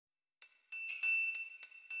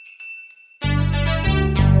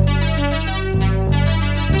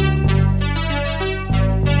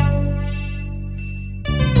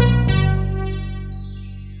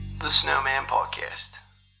Snowman Podcast.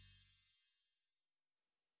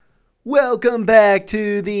 Welcome back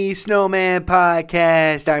to the Snowman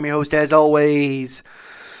Podcast. I'm your host, as always,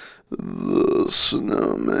 the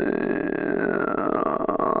Snowman.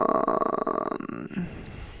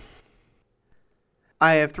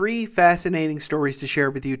 I have 3 fascinating stories to share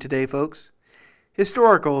with you today, folks.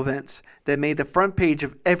 Historical events that made the front page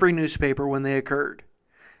of every newspaper when they occurred.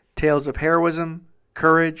 Tales of heroism,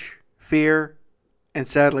 courage, fear, and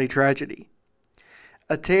sadly tragedy.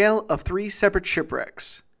 A tale of 3 separate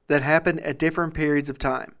shipwrecks that happened at different periods of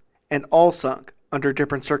time, and all sunk under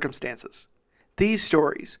different circumstances. These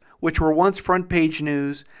stories, which were once front page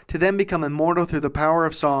news to then become immortal through the power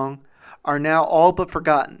of song, are now all but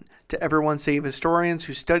forgotten to everyone save historians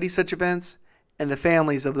who study such events and the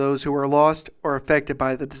families of those who were lost or affected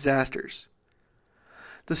by the disasters.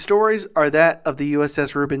 The stories are that of the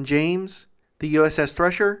U.S.S. Reuben James, the U.S.S.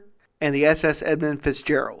 Thresher, and the S.S. Edmund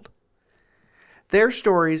Fitzgerald. Their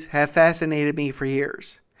stories have fascinated me for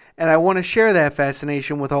years, and I want to share that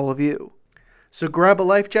fascination with all of you. So grab a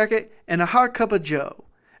life jacket and a hot cup of joe,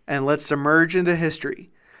 and let's submerge into history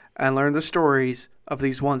and learn the stories of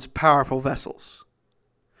these once powerful vessels.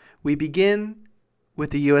 We begin with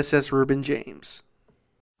the U.S.S. Reuben James.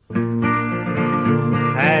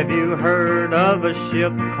 Have you heard of a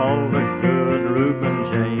ship called the Good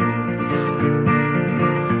Reuben James?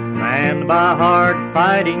 Manned by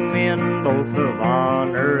hard-fighting men, both of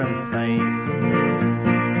honor and fame.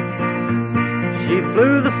 She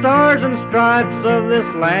flew the stars and stripes of this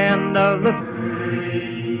land of the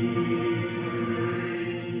free.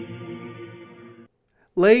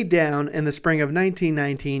 Laid down in the spring of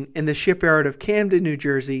 1919 in the shipyard of Camden, New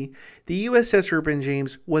Jersey, the U.S.S. Reuben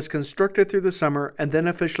James was constructed through the summer and then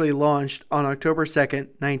officially launched on October 2,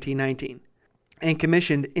 1919, and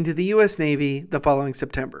commissioned into the U.S. Navy the following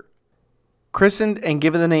September. Christened and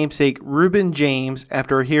given the namesake Reuben James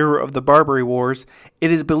after a hero of the Barbary Wars,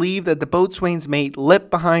 it is believed that the boatswain's mate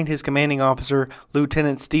leapt behind his commanding officer,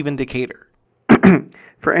 Lieutenant Stephen Decatur.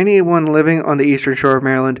 For anyone living on the eastern shore of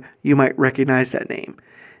Maryland, you might recognize that name,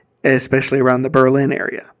 especially around the Berlin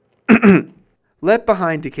area. Leapt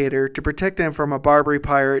behind Decatur to protect him from a Barbary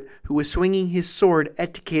pirate who was swinging his sword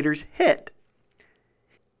at Decatur's head.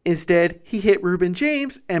 Instead, he hit Reuben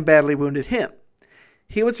James and badly wounded him.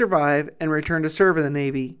 He would survive and return to serve in the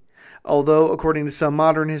Navy, although according to some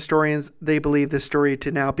modern historians, they believe this story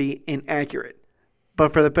to now be inaccurate.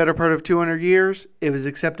 But for the better part of 200 years, it was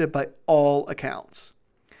accepted by all accounts.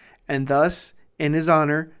 And thus, in his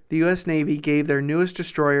honor, the U.S. Navy gave their newest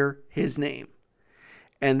destroyer his name.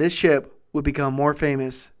 And this ship would become more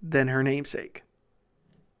famous than her namesake.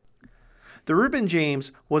 The Reuben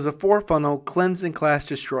James was a 4-funnel Clemson-class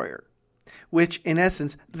destroyer, which in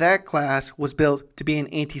essence, that class was built to be an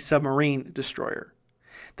anti-submarine destroyer.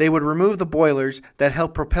 They would remove the boilers that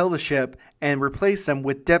helped propel the ship and replace them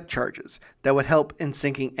with depth charges that would help in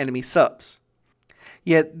sinking enemy subs.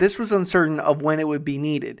 Yet this was uncertain of when it would be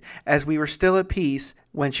needed, as we were still at peace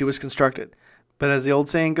when she was constructed. But as the old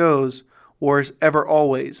saying goes, war is ever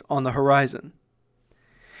always on the horizon.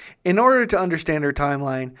 In order to understand our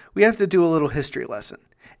timeline, we have to do a little history lesson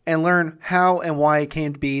and learn how and why it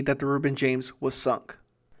came to be that the Reuben James was sunk.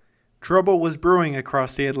 Trouble was brewing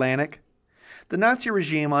across the Atlantic. The Nazi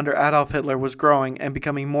regime under Adolf Hitler was growing and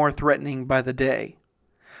becoming more threatening by the day.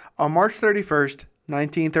 On March 31st,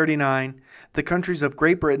 1939, the countries of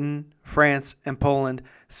Great Britain, France, and Poland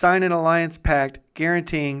signed an alliance pact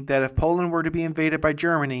guaranteeing that if Poland were to be invaded by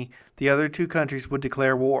Germany, the other 2 countries would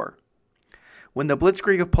declare war. When the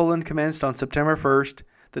Blitzkrieg of Poland commenced on September 1st,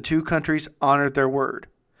 the 2 countries honored their word.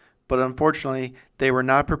 But unfortunately, they were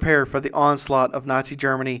not prepared for the onslaught of Nazi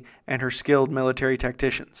Germany and her skilled military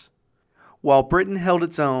tacticians. While Britain held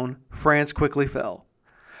its own, France quickly fell.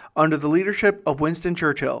 Under the leadership of Winston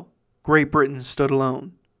Churchill, Great Britain stood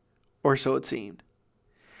alone. Or so it seemed.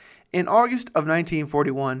 In August of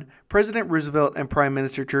 1941, President Roosevelt and Prime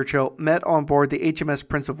Minister Churchill met on board the HMS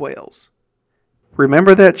Prince of Wales.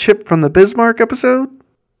 Remember that ship from the Bismarck episode?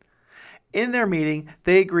 In their meeting,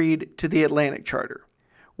 they agreed to the Atlantic Charter,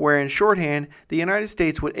 where in shorthand, the United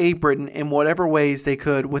States would aid Britain in whatever ways they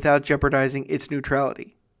could without jeopardizing its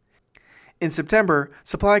neutrality. In September,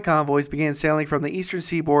 supply convoys began sailing from the eastern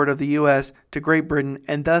seaboard of the U.S. to Great Britain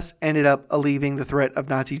and thus ended up alleviating the threat of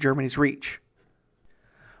Nazi Germany's reach.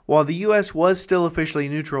 While the U.S. was still officially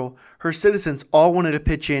neutral, her citizens all wanted to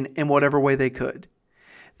pitch in whatever way they could.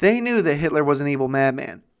 They knew that Hitler was an evil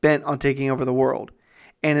madman, bent on taking over the world,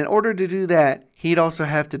 and in order to do that, he'd also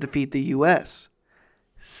have to defeat the U.S.,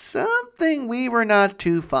 something we were not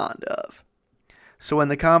too fond of. So when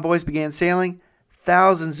the convoys began sailing,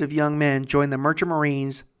 thousands of young men joined the Merchant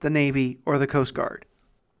Marines, the Navy, or the Coast Guard.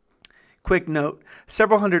 Quick note,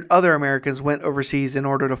 several hundred other Americans went overseas in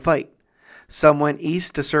order to fight. Some went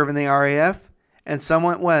east to serve in the RAF, and some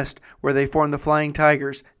went west where they formed the Flying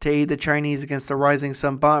Tigers to aid the Chinese against the Rising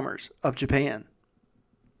Sun bombers of Japan.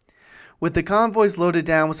 With the convoys loaded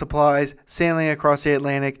down with supplies sailing across the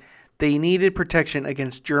Atlantic, they needed protection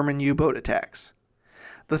against German U-boat attacks.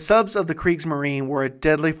 The subs of the Kriegsmarine were a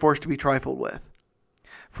deadly force to be trifled with.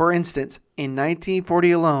 For instance, in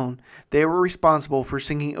 1940 alone, they were responsible for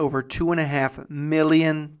sinking over 2.5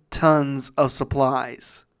 million tons of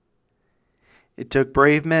supplies. It took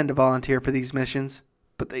brave men to volunteer for these missions,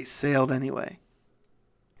 but they sailed anyway.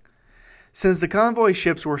 Since the convoy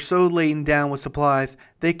ships were so laden down with supplies,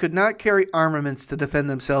 they could not carry armaments to defend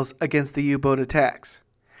themselves against the U-boat attacks.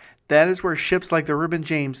 That is where ships like the Reuben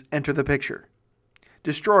James enter the picture.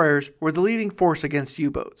 Destroyers were the leading force against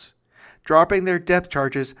U-boats. Dropping their depth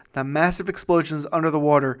charges, the massive explosions under the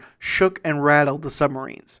water shook and rattled the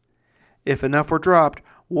submarines. If enough were dropped,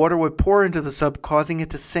 water would pour into the sub, causing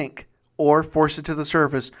it to sink, or force it to the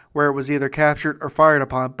surface where it was either captured or fired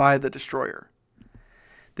upon by the destroyer.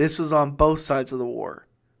 This was on both sides of the war,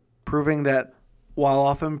 proving that, while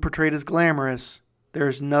often portrayed as glamorous, there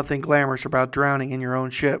is nothing glamorous about drowning in your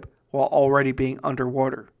own ship while already being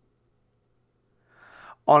underwater.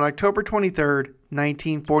 On October 23,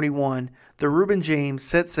 1941, the Reuben James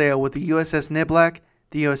set sail with the U.S.S. Niblack,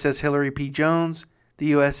 the U.S.S. Hillary P. Jones, the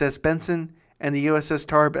U.S.S. Benson, and the U.S.S.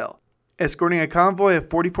 Tarbell, escorting a convoy of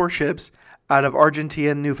 44 ships out of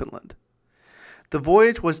Argentina and Newfoundland. The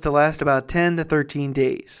voyage was to last about 10 to 13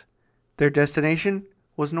 days. Their destination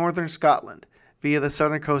was northern Scotland, via the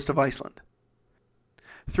southern coast of Iceland.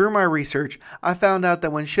 Through my research, I found out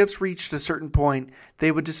that when ships reached a certain point,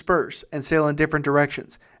 they would disperse and sail in different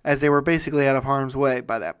directions, as they were basically out of harm's way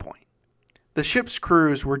by that point. The ship's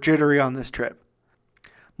crews were jittery on this trip.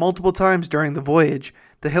 Multiple times during the voyage,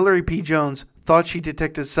 the Hillary P. Jones thought she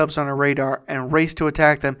detected subs on her radar and raced to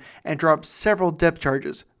attack them and dropped several depth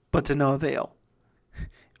charges, but to no avail.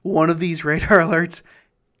 One of these radar alerts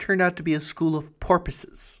turned out to be a school of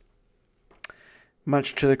porpoises,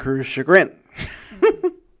 much to the crew's chagrin.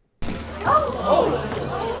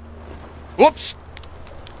 Whoops!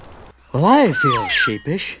 Well, I feel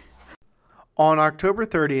sheepish. On October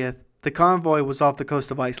 30th, the convoy was off the coast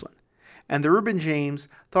of Iceland, and the Reuben James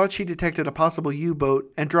thought she detected a possible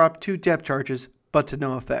U-boat and dropped 2 depth charges, but to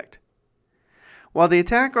no effect. While the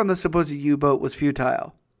attack on the supposed U-boat was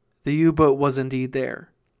futile, the U-boat was indeed there.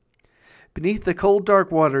 Beneath the cold,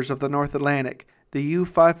 dark waters of the North Atlantic, the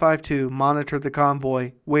U-552 monitored the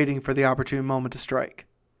convoy, waiting for the opportune moment to strike.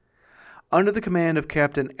 Under the command of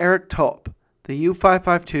Captain Eric Taup, the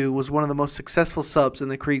U-552 was one of the most successful subs in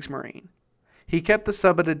the Kriegsmarine. He kept the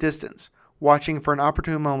sub at a distance, watching for an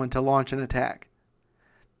opportune moment to launch an attack.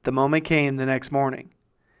 The moment came the next morning.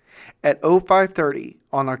 At 0530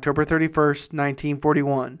 on October 31st,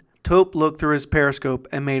 1941, Taup looked through his periscope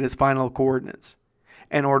and made his final coordinates,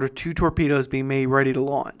 and ordered 2 torpedoes be made ready to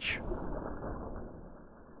launch.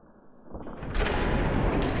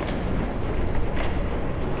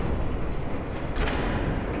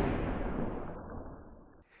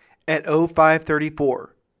 At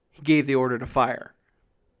 0534, he gave the order to fire.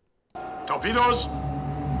 Torpedoes,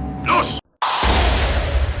 los!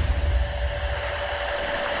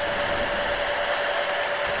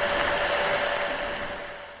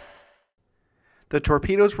 The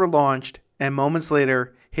torpedoes were launched and moments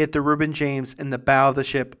later hit the Reuben James in the bow of the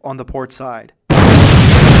ship on the port side.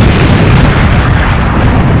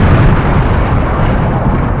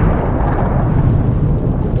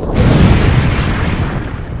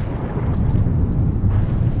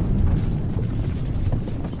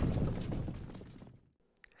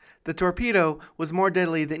 The torpedo was more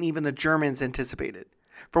deadly than even the Germans anticipated,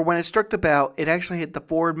 for when it struck the bow, it actually hit the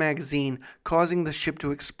forward magazine, causing the ship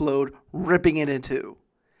to explode, ripping it in two.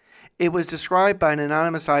 It was described by an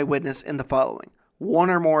anonymous eyewitness in the following: 1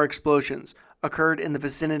 or more explosions occurred in the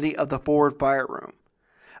vicinity of the forward fire room,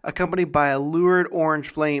 accompanied by a lurid orange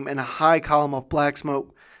flame and a high column of black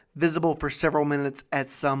smoke, visible for several minutes at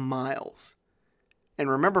some miles. And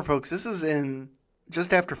remember, folks, this is in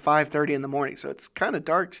just after 5:30 in the morning, so it's kind of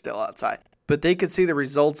dark still outside. But they could see the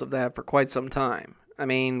results of that for quite some time. I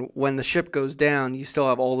mean, when the ship goes down, you still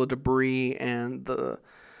have all the debris and the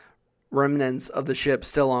remnants of the ship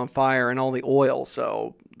still on fire and all the oil,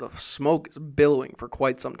 so the smoke is billowing for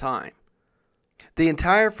quite some time. The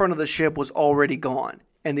entire front of the ship was already gone,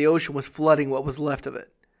 and the ocean was flooding what was left of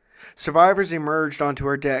it. Survivors emerged onto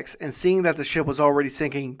her decks, and seeing that the ship was already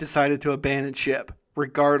sinking, decided to abandon ship,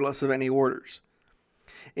 regardless of any orders.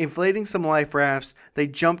 Inflating some life rafts, they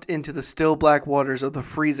jumped into the still black waters of the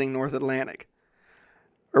freezing North Atlantic.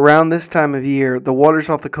 Around this time of year, the waters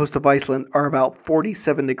off the coast of Iceland are about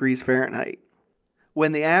 47 degrees Fahrenheit.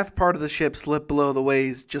 When the aft part of the ship slipped below the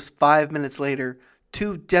waves, just 5 minutes later,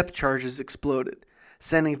 2 depth charges exploded,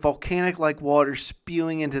 sending volcanic-like water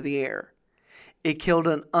spewing into the air. It killed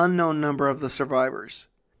an unknown number of the survivors.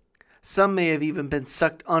 Some may have even been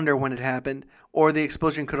sucked under when it happened, or the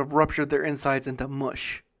explosion could have ruptured their insides into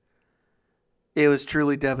mush. It was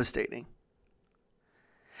truly devastating.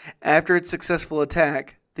 After its successful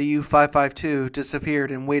attack, the U-552 disappeared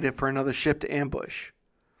and waited for another ship to ambush.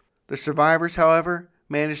 The survivors, however,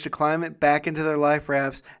 managed to climb it back into their life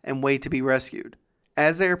rafts and wait to be rescued.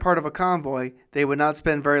 As they were part of a convoy, they would not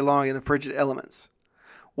spend very long in the frigid elements.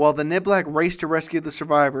 While the Niblack raced to rescue the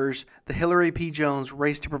survivors, the Hillary P. Jones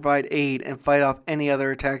raced to provide aid and fight off any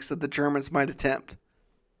other attacks that the Germans might attempt.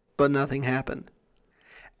 But nothing happened.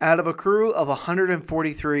 Out of a crew of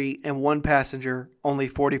 143 and 1 passenger, only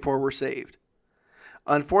 44 were saved.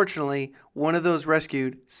 Unfortunately, one of those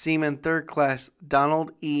rescued, Seaman 3rd Class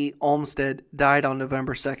Donald E. Olmsted, died on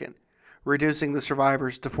November 2nd, reducing the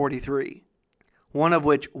survivors to 43, one of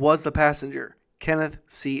which was the passenger, Kenneth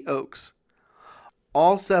C. Oakes.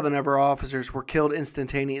 All 7 of our officers were killed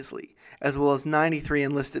instantaneously, as well as 93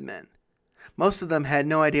 enlisted men. Most of them had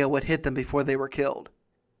no idea what hit them before they were killed,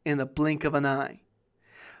 in the blink of an eye.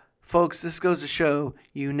 Folks, this goes to show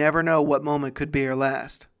you never know what moment could be your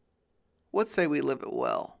last. What say we live it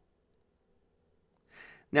well?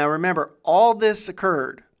 Now remember, all this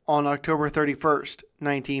occurred on October 31st,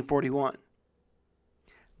 1941.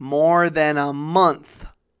 More than a month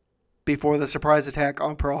before the surprise attack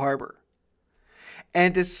on Pearl Harbor.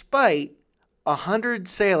 And despite 100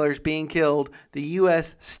 sailors being killed, the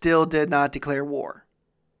U.S. still did not declare war.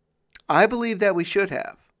 I believe that we should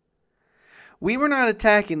have. We were not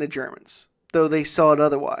attacking the Germans, though they saw it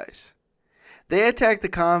otherwise. They attacked the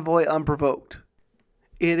convoy unprovoked.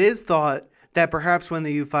 It is thought that perhaps when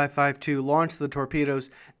the U-552 launched the torpedoes,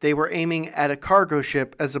 they were aiming at a cargo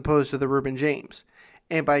ship as opposed to the Reuben James,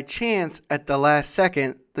 and by chance, at the last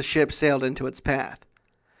second, the ship sailed into its path.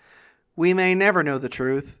 We may never know the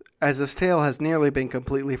truth, as this tale has nearly been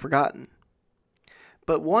completely forgotten.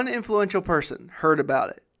 But one influential person heard about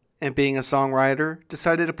it, and being a songwriter,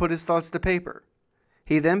 decided to put his thoughts to paper.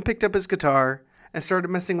 He then picked up his guitar and started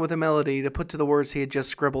messing with a melody to put to the words he had just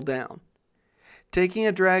scribbled down. Taking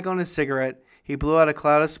a drag on his cigarette, he blew out a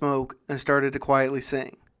cloud of smoke and started to quietly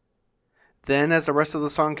sing. Then, as the rest of the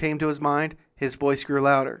song came to his mind, his voice grew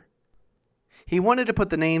louder. He wanted to put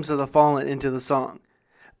the names of the fallen into the song,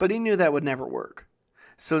 but he knew that would never work.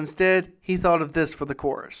 So instead, he thought of this for the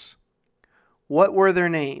chorus. What were their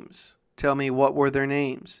names? Tell me, what were their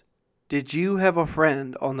names? Did you have a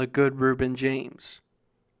friend on the good Reuben James?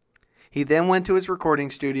 He then went to his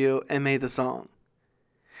recording studio and made the song.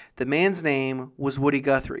 The man's name was Woody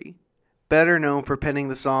Guthrie, better known for penning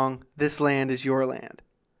the song, This Land Is Your Land.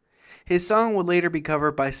 His song would later be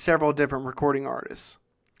covered by several different recording artists.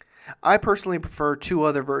 I personally prefer 2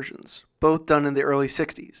 other versions, both done in the early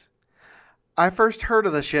 60s. I first heard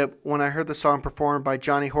of the ship when I heard the song performed by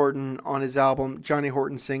Johnny Horton on his album Johnny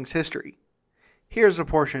Horton Sings History. Here's a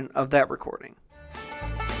portion of that recording.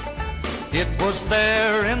 It was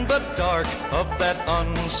there in the dark of that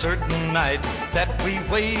uncertain night that we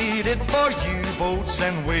waited for U-boats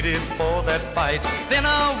and waited for that fight. Then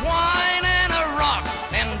a whine and a rock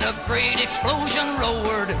and a great explosion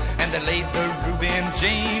roared, and they laid the Reuben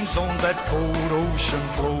James on that cold ocean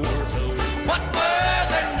floor. What were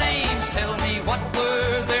their names? Tell me, what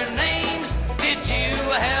were their names? Did you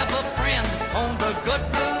have a friend on the good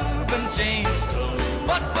Reuben James?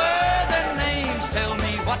 What were their names? Tell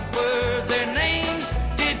me, what were their names?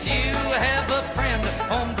 Did you have a friend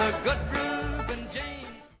on the good Reuben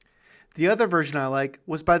James? The other version I like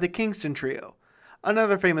was by the Kingston Trio,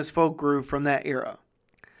 another famous folk group from that era.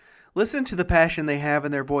 Listen to the passion they have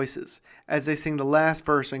in their voices as they sing the last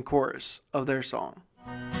verse and chorus of their song.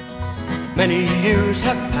 Many years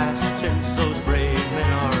have passed since those brave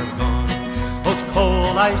men are gone. Those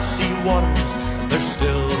cold, icy waters, they're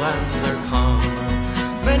still and they're calm.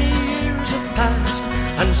 Many years have passed,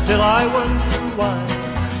 and still I wonder why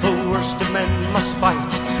the worst of men must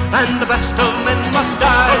fight, and the best of men must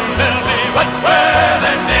die. Oh, tell me, what were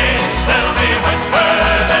their names? Tell me, what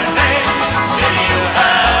were their names? Did you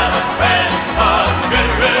have a friend on the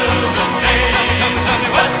good Reuben James? Tell me,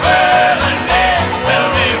 what were their names? Tell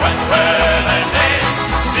me, what were their names?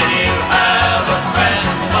 Did you have a friend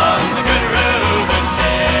on the good Reuben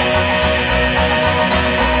James?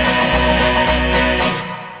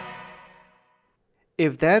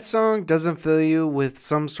 If that song doesn't fill you with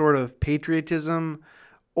some sort of patriotism,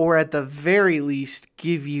 or at the very least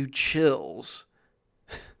give you chills,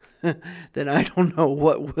 then I don't know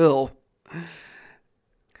what will.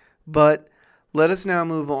 But let us now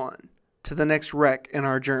move on to the next wreck in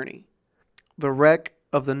our journey. The wreck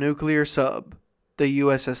of the nuclear sub, the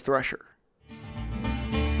U.S.S. Thresher.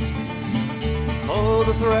 Oh,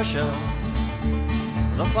 the Thresher,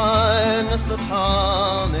 the finest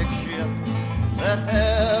atomic ship that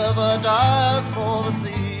ever dived for the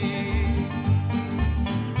sea.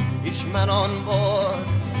 Each man on board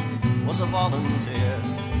was a volunteer,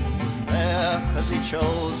 was there 'cause he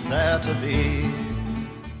chose there to be.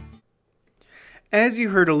 As you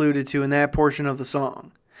heard alluded to in that portion of the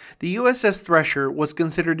song, the U.S.S. Thresher was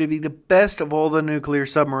considered to be the best of all the nuclear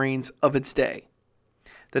submarines of its day.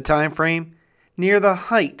 The time frame? Near the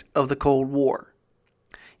height of the Cold War.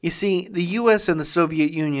 You see, the U.S. and the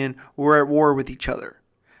Soviet Union were at war with each other,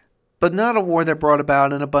 but not a war that brought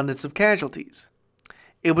about an abundance of casualties.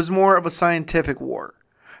 It was more of a scientific war,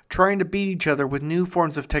 trying to beat each other with new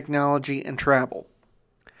forms of technology and travel.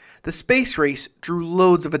 The space race drew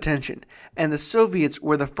loads of attention, and the Soviets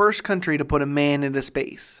were the first country to put a man into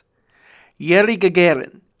space. Yuri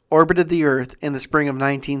Gagarin orbited the Earth in the spring of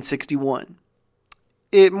 1961.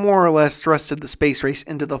 It more or less thrusted the space race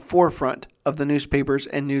into the forefront of the newspapers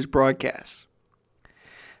and news broadcasts.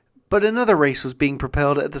 But another race was being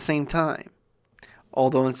propelled at the same time.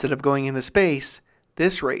 Although instead of going into space,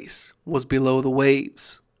 this race was below the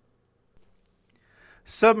waves.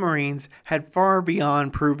 Submarines had far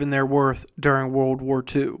beyond proven their worth during World War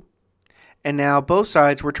II. And now both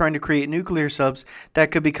sides were trying to create nuclear subs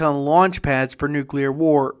that could become launch pads for nuclear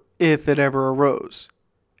war if it ever arose.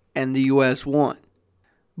 And the U.S. won.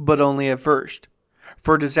 But only at first,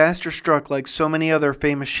 for disaster struck like so many other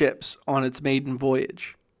famous ships on its maiden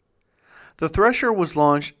voyage. The Thresher was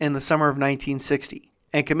launched in the summer of 1960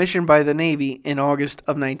 and commissioned by the Navy in August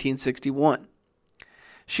of 1961.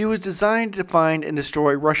 She was designed to find and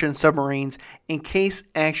destroy Russian submarines in case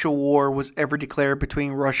actual war was ever declared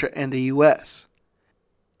between Russia and the U.S.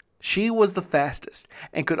 She was the fastest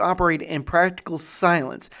and could operate in practical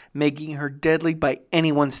silence, making her deadly by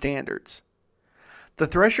anyone's standards. The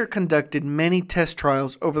Thresher conducted many test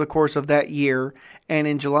trials over the course of that year, and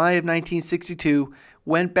in July of 1962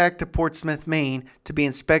 went back to Portsmouth, Maine to be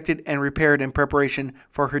inspected and repaired in preparation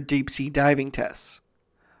for her deep-sea diving tests.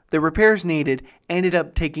 The repairs needed ended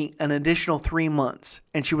up taking an additional 3 months,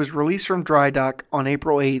 and she was released from dry dock on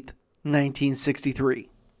April 8, 1963.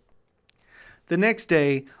 The next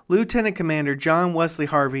day, Lieutenant Commander John Wesley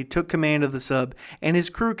Harvey took command of the sub, and his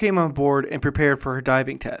crew came on board and prepared for her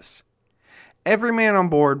diving tests. Every man on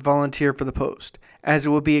board volunteered for the post, as it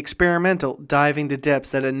would be experimental diving to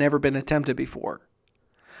depths that had never been attempted before.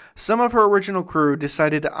 Some of her original crew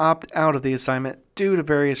decided to opt out of the assignment due to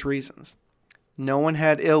various reasons. No one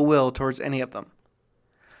had ill will towards any of them.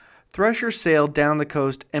 Thresher sailed down the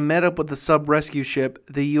coast and met up with the sub-rescue ship,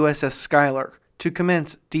 the U.S.S. Skylark, to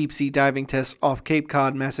commence deep-sea diving tests off Cape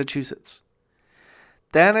Cod, Massachusetts.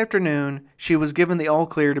 That afternoon, she was given the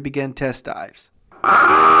all-clear to begin test dives.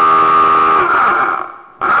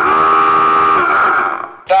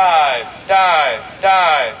 Dive, dive,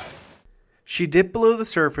 dive. She dipped below the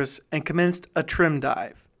surface and commenced a trim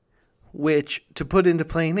dive, which, to put into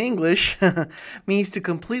plain English, means to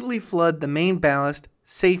completely flood the main ballast,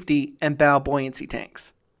 safety, and bow buoyancy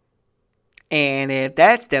tanks. And if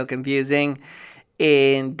that's still confusing,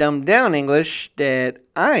 in dumbed down English that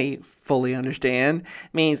I fully understand,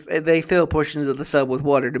 means they fill portions of the sub with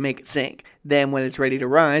water to make it sink. Then when it's ready to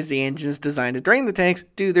rise, the engines designed to drain the tanks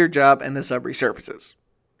do their job and the sub resurfaces.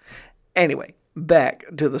 Anyway, back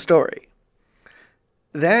to the story.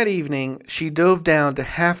 That evening, she dove down to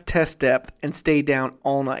half test depth and stayed down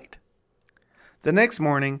all night. The next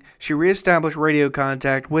morning, she reestablished radio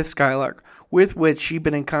contact with Skylark, with which she'd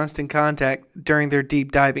been in constant contact during their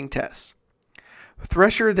deep diving tests.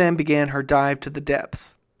 Thresher then began her dive to the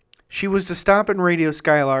depths. She was to stop and radio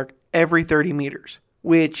Skylark every 30 meters,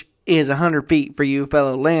 which is 100 feet for you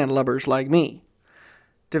fellow landlubbers like me,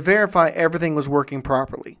 to verify everything was working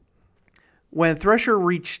properly. When Thresher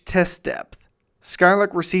reached test depth,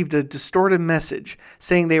 Skylark received a distorted message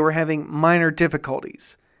saying they were having minor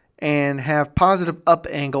difficulties and have positive up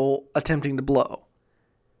angle attempting to blow.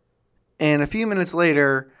 And a few minutes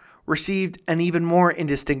later, received an even more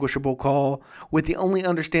indistinguishable call with the only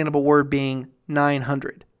understandable word being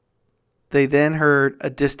 900. They then heard a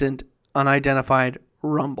distant, unidentified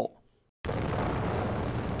rumble.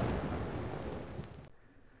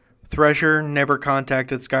 Thresher never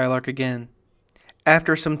contacted Skylark again.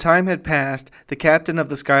 After some time had passed, the captain of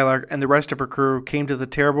the Skylark and the rest of her crew came to the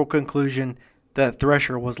terrible conclusion that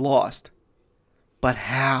Thresher was lost. But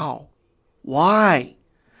how? Why?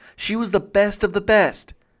 She was the best of the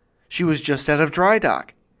best. She was just out of dry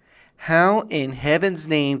dock. How in heaven's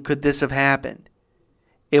name could this have happened?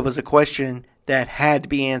 It was a question that had to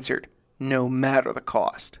be answered, no matter the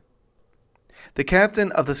cost. The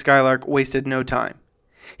captain of the Skylark wasted no time.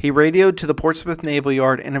 He radioed to the Portsmouth Naval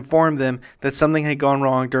Yard and informed them that something had gone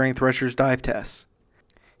wrong during Thresher's dive tests.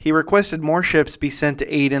 He requested more ships be sent to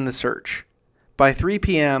aid in the search. By 3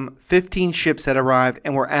 p.m., 15 ships had arrived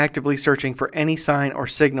and were actively searching for any sign or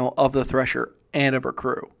signal of the Thresher and of her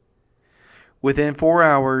crew. Within 4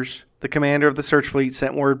 hours, the commander of the search fleet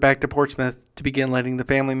sent word back to Portsmouth to begin letting the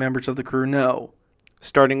family members of the crew know,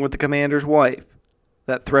 starting with the commander's wife,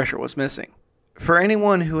 that Thresher was missing. For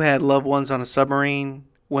anyone who had loved ones on a submarine,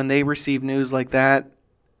 when they received news like that,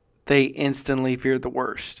 they instantly feared the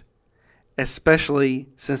worst, especially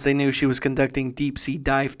since they knew she was conducting deep-sea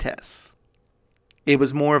dive tests. It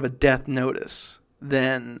was more of a death notice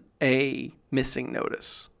than a missing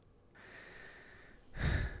notice.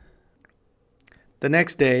 The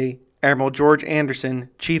next day, Admiral George Anderson,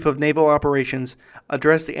 Chief of Naval Operations,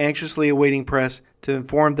 addressed the anxiously awaiting press to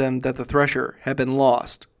inform them that the Thresher had been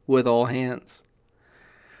lost with all hands.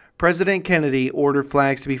 President Kennedy ordered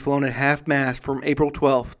flags to be flown at half-mast from April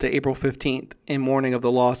 12th to April 15th in mourning of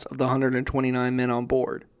the loss of the 129 men on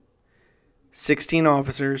board. 16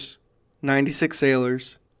 officers, 96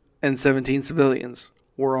 sailors, and 17 civilians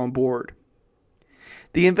were on board.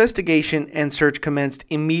 The investigation and search commenced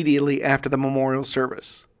immediately after the memorial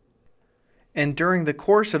service. And during the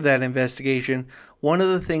course of that investigation, one of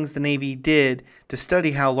the things the Navy did to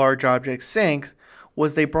study how large objects sank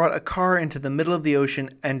was they brought a car into the middle of the ocean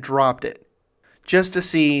and dropped it, just to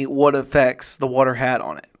see what effects the water had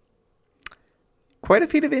on it. Quite a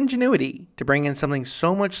feat of ingenuity to bring in something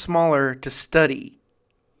so much smaller to study,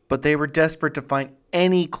 but they were desperate to find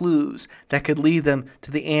any clues that could lead them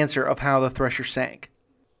to the answer of how the Thresher sank.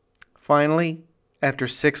 Finally, after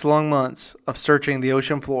 6 long months of searching the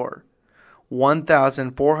ocean floor,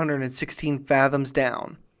 1,416 fathoms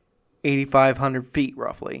down, 8,500 feet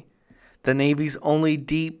roughly, the Navy's only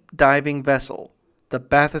deep diving vessel, the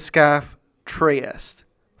bathyscaphe Trieste,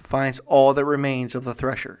 finds all that remains of the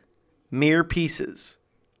Thresher. Mere pieces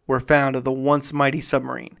were found of the once mighty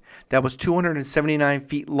submarine that was 279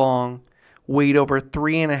 feet long, weighed over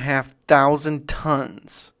 3,500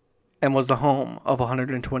 tons, and was the home of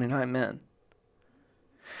 129 men.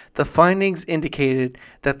 The findings indicated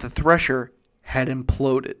that the Thresher had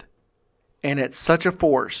imploded, and at such a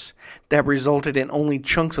force that resulted in only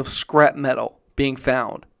chunks of scrap metal being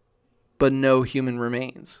found, but no human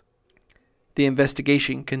remains. The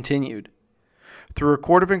investigation continued. Through a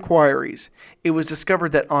court of inquiries, it was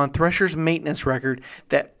discovered that on Thresher's maintenance record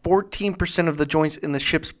that 14% of the joints in the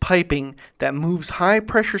ship's piping that moves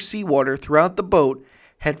high-pressure seawater throughout the boat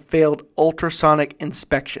had failed ultrasonic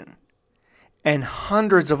inspection, and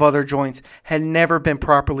hundreds of other joints had never been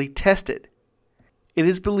properly tested. It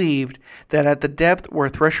is believed that at the depth where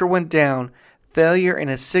Thresher went down, failure in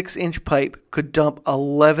a 6-inch pipe could dump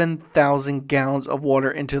 11,000 gallons of water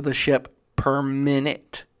into the ship per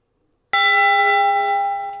minute.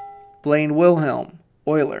 Blaine Wilhelm,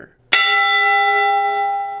 oiler.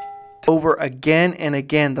 Over again and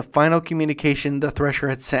again the final communication the Thresher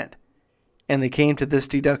had sent, and they came to this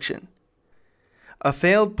deduction. A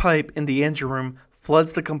failed pipe in the engine room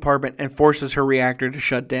floods the compartment and forces her reactor to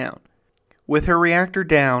shut down. With her reactor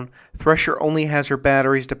down, Thresher only has her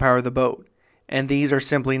batteries to power the boat, and these are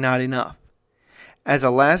simply not enough. As a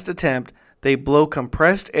last attempt, they blow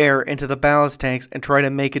compressed air into the ballast tanks and try to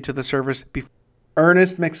make it to the surface before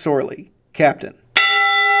Ernest McSorley, captain.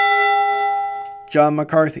 John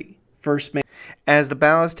McCarthy, first mate. As the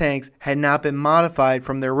ballast tanks had not been modified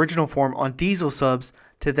from their original form on diesel subs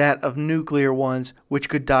to that of nuclear ones which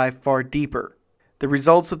could dive far deeper. The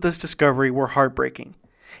results of this discovery were heartbreaking,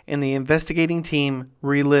 and the investigating team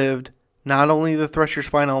relived not only the Thresher's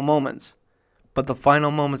final moments, but the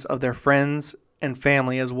final moments of their friends and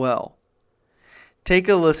family as well. Take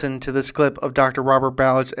a listen to this clip of Dr. Robert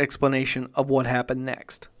Ballard's explanation of what happened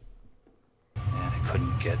next. And it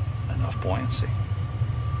couldn't get enough buoyancy.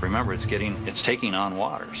 Remember, it's taking on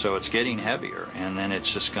water, so it's getting heavier, and then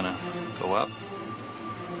it's just going to go up,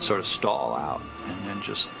 sort of stall out, and then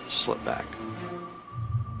just slip back.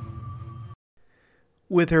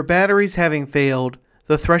 With her batteries having failed,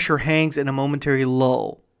 the Thresher hangs in a momentary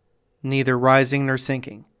lull, neither rising nor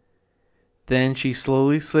sinking. Then she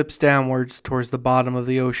slowly slips downwards towards the bottom of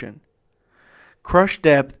the ocean. Crush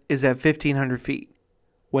depth is at 1,500 feet.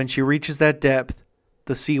 When she reaches that depth,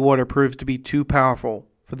 the seawater proved to be too powerful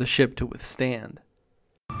for the ship to withstand.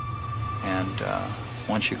 And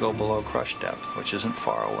once you go below crush depth, which isn't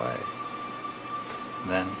far away,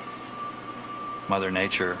 then Mother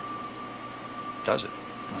Nature does it.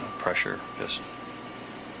 Pressure just,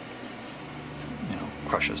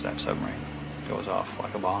 crushes that submarine. Goes off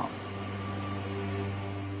like a bomb.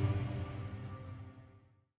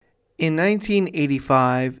 In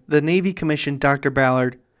 1985, the Navy commissioned Dr.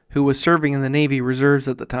 Ballard, who was serving in the Navy Reserves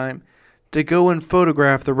at the time, to go and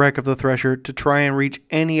photograph the wreck of the Thresher to try and reach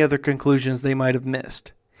any other conclusions they might have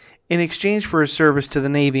missed. In exchange for his service to the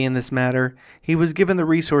Navy in this matter, he was given the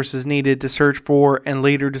resources needed to search for and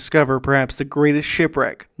later discover perhaps the greatest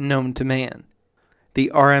shipwreck known to man, the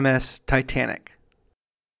RMS Titanic.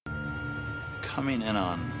 Coming in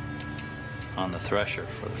on the Thresher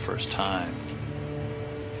for the first time,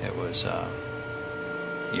 it was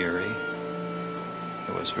eerie.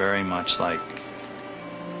 It was very much like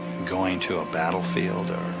going to a battlefield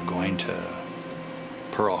or going to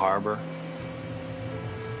Pearl Harbor.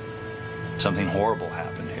 Something horrible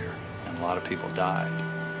happened here, and a lot of people died.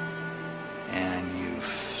 And you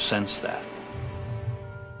sense that.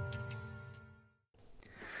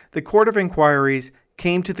 The Court of Inquiries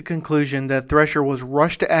came to the conclusion that Thresher was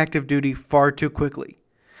rushed to active duty far too quickly,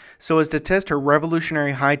 so as to test her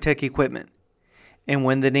revolutionary high-tech equipment. And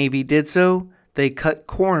when the Navy did so, they cut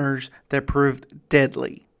corners that proved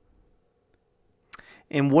deadly.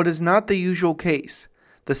 In what is not the usual case,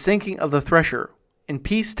 the sinking of the Thresher in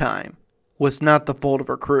peacetime was not the fault of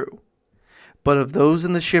her crew, but of those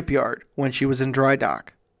in the shipyard when she was in dry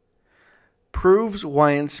dock. Proves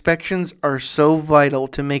why inspections are so vital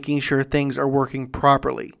to making sure things are working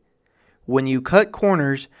properly. When you cut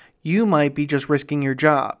corners, you might be just risking your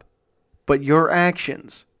job, but your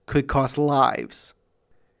actions could cost lives.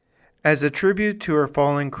 As a tribute to her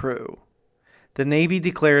fallen crew, the Navy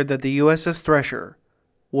declared that the U.S.S. Thresher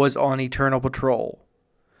was on eternal patrol,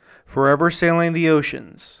 forever sailing the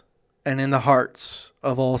oceans and in the hearts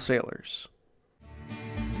of all sailors.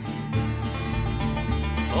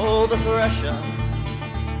 Oh, the Thresher,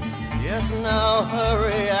 yes, now her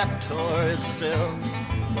reactor is still,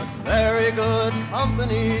 but very good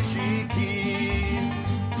company she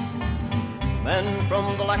keeps. Men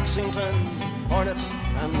from the Lexington, Hornet,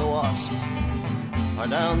 and the Wasp are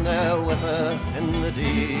down there with her in the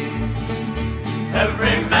deep.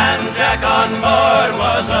 Every man Jack on board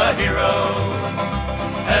was a hero.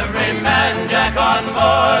 Every man Jack on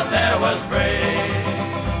board there was brave.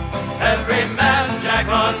 Every man Jack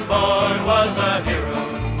on board was a hero.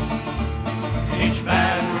 Each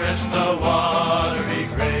man risked the watery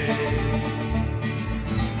grave.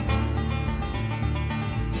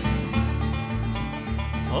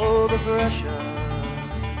 Oh, the Thresher.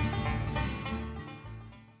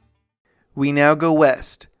 We now go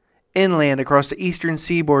west, inland across the eastern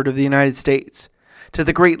seaboard of the United States, to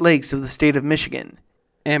the Great Lakes of the state of Michigan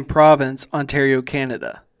and Province, Ontario,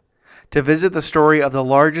 Canada, to visit the story of the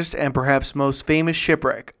largest and perhaps most famous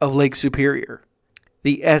shipwreck of Lake Superior,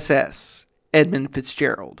 the U.S.S. Edmund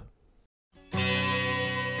Fitzgerald.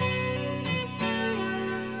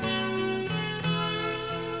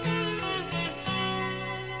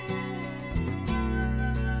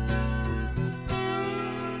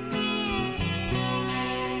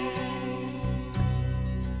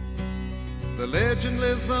 The legend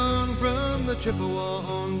lives on from the Chippewa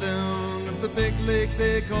on down of the big lake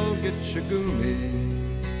they call Gitchagumi.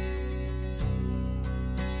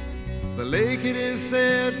 The lake, it is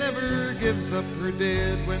said, never gives up her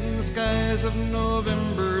dead when the skies of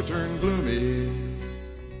November turn gloomy.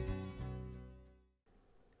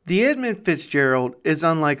 The Edmund Fitzgerald is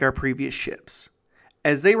unlike our previous ships.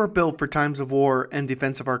 As they were built for times of war and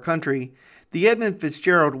defense of our country, the Edmund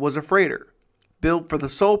Fitzgerald was a freighter, built for the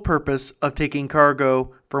sole purpose of taking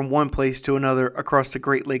cargo from one place to another across the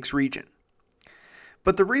Great Lakes region.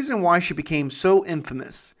 But the reason why she became so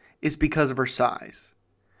infamous is because of her size.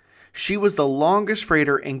 She was the longest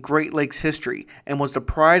freighter in Great Lakes history and was the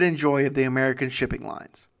pride and joy of the American shipping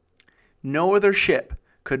lines. No other ship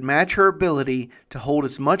could match her ability to hold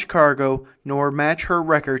as much cargo nor match her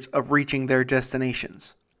records of reaching their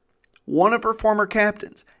destinations. One of her former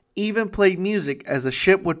captains even played music as the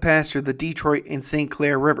ship would pass through the Detroit and St.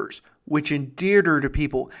 Clair rivers, which endeared her to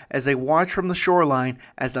people as they watched from the shoreline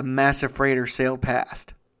as the massive freighter sailed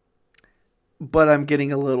past. But I'm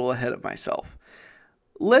getting a little ahead of myself.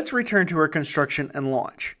 Let's return to her construction and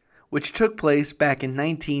launch, which took place back in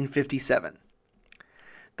 1957.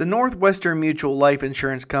 The Northwestern Mutual Life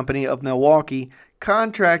Insurance Company of Milwaukee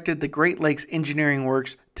contracted the Great Lakes Engineering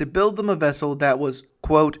Works to build them a vessel that was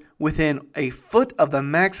quote, within a foot of the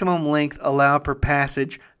maximum length allowed for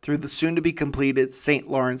passage through the soon-to-be-completed St.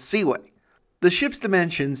 Lawrence Seaway. The ship's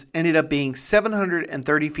dimensions ended up being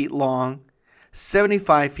 730 feet long,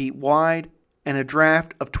 75 feet wide, and a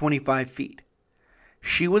draft of 25 feet.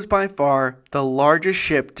 She was by far the largest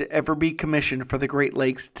ship to ever be commissioned for the Great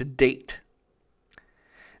Lakes to date.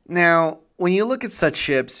 Now, when you look at such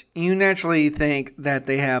ships, you naturally think that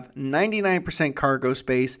they have 99% cargo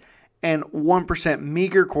space and 1%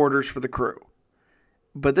 meager quarters for the crew.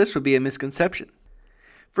 But this would be a misconception.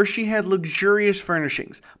 For she had luxurious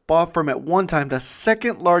furnishings, bought from at one time the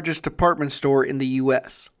second largest department store in the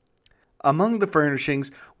U.S. Among the furnishings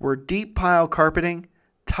were deep pile carpeting,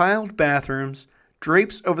 tiled bathrooms,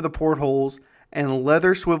 drapes over the portholes, and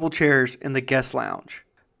leather swivel chairs in the guest lounge.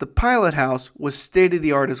 The pilot house was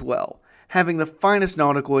state-of-the-art as well, having the finest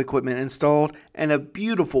nautical equipment installed and a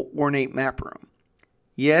beautiful ornate map room.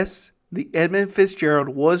 Yes, the Edmund Fitzgerald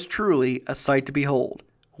was truly a sight to behold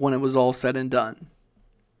when it was all said and done.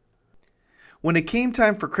 When it came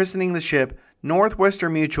time for christening the ship,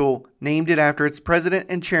 Northwestern Mutual named it after its president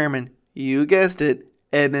and chairman, you guessed it,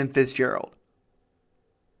 Edmund Fitzgerald.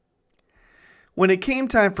 When it came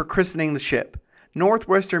time for christening the ship,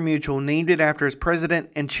 Northwestern Mutual named it after its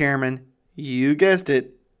president and chairman, you guessed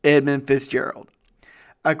it, Edmund Fitzgerald.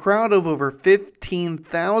 A crowd of over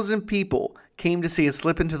 15,000 people came to see it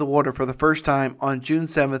slip into the water for the first time on June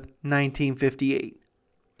 7, 1958.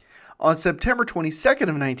 On September 22nd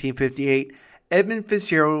of 1958, Edmund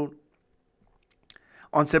Fitzgerald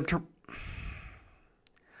On September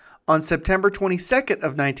 22nd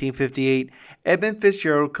of 1958, Edmund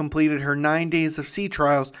Fitzgerald completed her 9 days of sea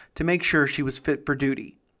trials to make sure she was fit for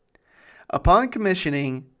duty. Upon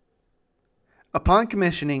commissioning,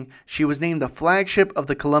 she was named the flagship of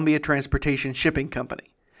the Columbia Transportation Shipping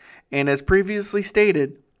Company, and as previously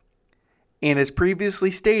stated,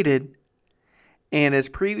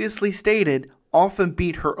 often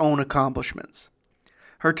beat her own accomplishments.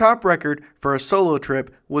 Her top record for a solo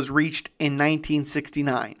trip was reached in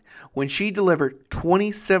 1969, when she delivered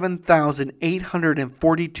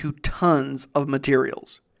 27,842 tons of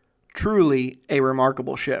materials. Truly a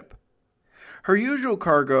remarkable ship. Her usual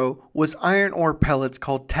cargo was iron ore pellets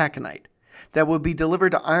called taconite that would be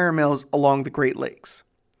delivered to iron mills along the Great Lakes.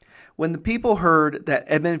 When the people heard that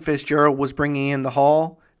Edmund Fitzgerald was bringing in the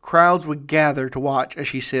haul, crowds would gather to watch as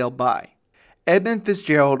she sailed by. Edmund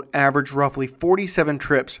Fitzgerald averaged roughly 47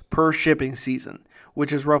 trips per shipping season,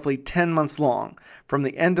 which is roughly 10 months long, from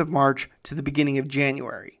the end of March to the beginning of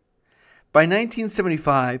January. By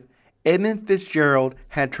 1975, Edmund Fitzgerald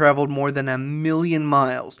had traveled more than 1 million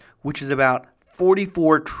miles, which is about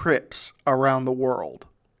 44 trips around the world.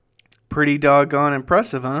 Pretty doggone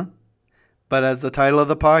impressive, huh? But as the title of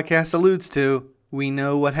the podcast alludes to, we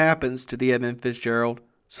know what happens to the Edmund Fitzgerald,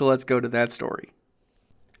 so let's go to that story.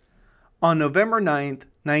 On November 9th,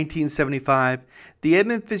 1975, the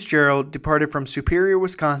Edmund Fitzgerald departed from Superior,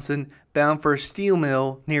 Wisconsin, bound for a steel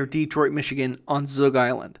mill near Detroit, Michigan on Zug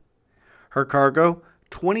Island. Her cargo,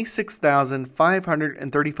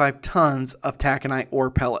 26,535 tons of taconite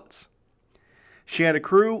ore pellets. She had a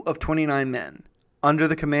crew of 29 men, under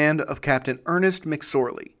the command of Captain Ernest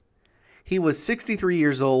McSorley. He was 63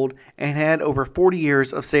 years old and had over 40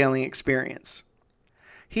 years of sailing experience.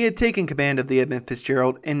 He had taken command of the Edmund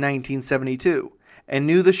Fitzgerald in 1972 and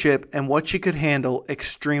knew the ship and what she could handle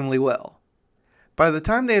extremely well. By the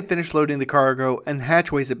time they had finished loading the cargo and the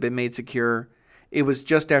hatchways had been made secure, it was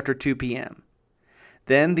just after 2 p.m.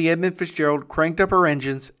 Then the Edmund Fitzgerald cranked up her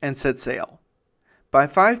engines and set sail. By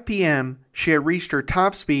 5 p.m., she had reached her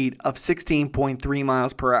top speed of 16.3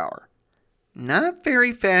 miles per hour. Not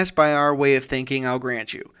very fast by our way of thinking, I'll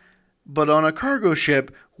grant you. But on a cargo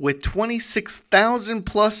ship with 26,000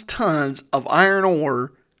 plus tons of iron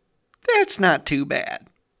ore, that's not too bad.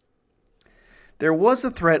 There was a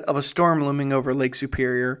threat of a storm looming over Lake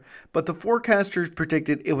Superior, but the forecasters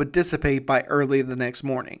predicted it would dissipate by early the next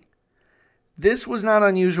morning. This was not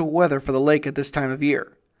unusual weather for the lake at this time of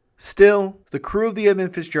year. Still, the crew of the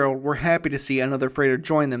Edmund Fitzgerald were happy to see another freighter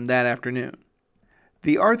join them that afternoon.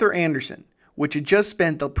 The Arthur Anderson, which had just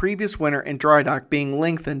spent the previous winter in dry dock being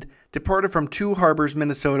lengthened, departed from Two Harbors,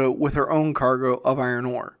 Minnesota with her own cargo of iron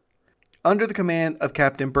ore, under the command of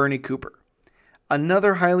Captain Bernie Cooper,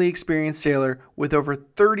 another highly experienced sailor with over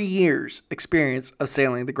 30 years' experience of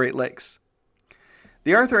sailing the Great Lakes.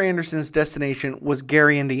 The Arthur Anderson's destination was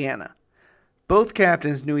Gary, Indiana. Both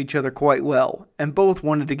captains knew each other quite well, and both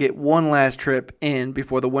wanted to get one last trip in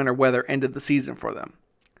before the winter weather ended the season for them.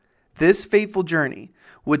 This fateful journey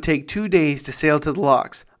would take 2 days to sail to the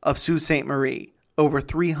locks of Sault Ste. Marie, over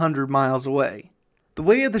 300 miles away. The The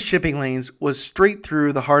way of the shipping lanes was straight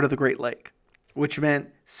through the heart of the Great Lake, which meant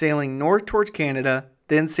sailing north towards Canada,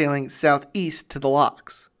 then sailing southeast to the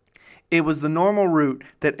locks. It was the normal route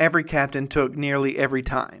that every captain took nearly every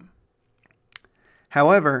time.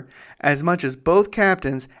 However, as much as both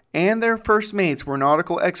captains and their first mates were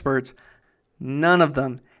nautical experts, none of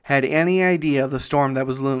them had any idea of the storm that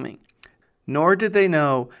was looming. Nor did they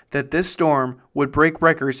know that this storm would break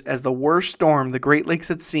records as the worst storm the Great Lakes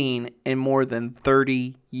had seen in more than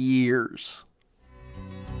 30 years.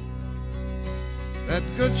 That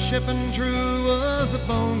good ship and true was a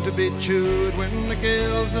bone to be chewed when the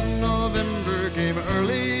gales of November came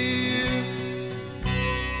early.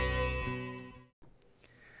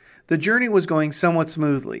 The journey was going somewhat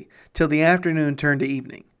smoothly till the afternoon turned to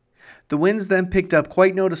evening. The winds then picked up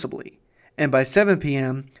quite noticeably, and by 7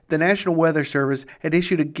 p.m., the National Weather Service had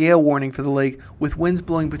issued a gale warning for the lake with winds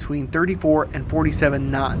blowing between 34 and 47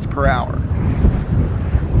 knots per hour,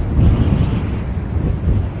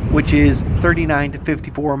 which is 39 to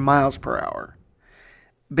 54 miles per hour.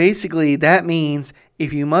 Basically, that means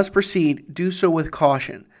if you must proceed, do so with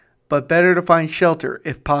caution, but better to find shelter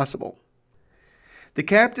if possible. The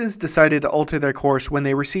captains decided to alter their course when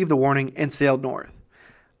they received the warning and sailed north.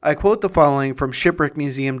 I quote the following from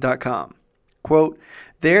shipwreckmuseum.com. Quote,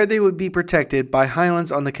 "There they would be protected by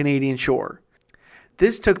highlands on the Canadian shore.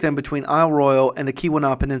 This took them between Isle Royale and the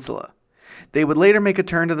Keweenaw Peninsula. They would later make a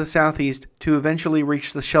turn to the southeast to eventually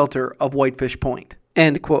reach the shelter of Whitefish Point."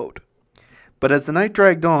 End quote. But as the night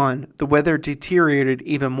dragged on, the weather deteriorated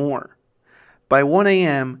even more. By 1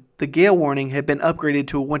 a.m., the gale warning had been upgraded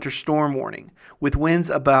to a winter storm warning, with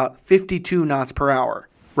winds about 52 knots per hour,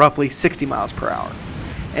 roughly 60 miles per hour,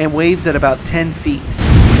 and waves at about 10 feet.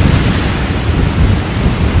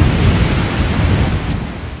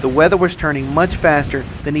 The weather was turning much faster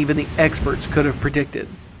than even the experts could have predicted.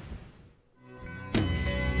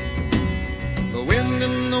 The wind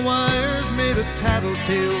and the wires made a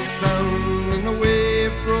tattletale sound, and the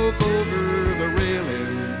wave broke over the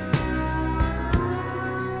railing.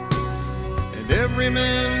 And every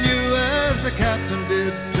man knew, as the captain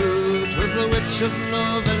did too, 'twas the witch of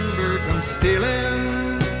November come stealing.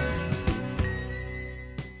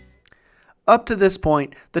 Up to this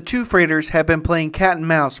point, the two freighters had been playing cat and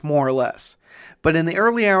mouse more or less. But in the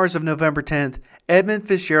early hours of November 10th, Edmund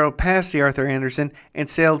Fitzgerald passed the Arthur Anderson and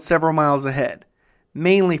sailed several miles ahead,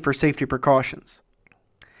 mainly for safety precautions.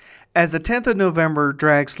 As the 10th of November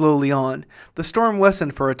dragged slowly on, the storm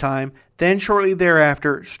lessened for a time, then shortly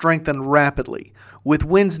thereafter strengthened rapidly, with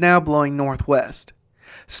winds now blowing northwest.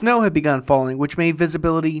 Snow had begun falling, which made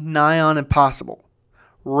visibility nigh on impossible.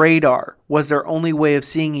 Radar was their only way of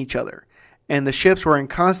seeing each other, and the ships were in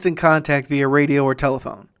constant contact via radio or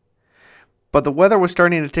telephone. But the weather was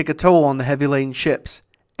starting to take a toll on the heavy-laden ships,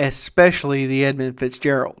 especially the Edmund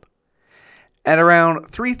Fitzgerald. At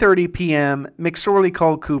around 3:30 p.m., McSorley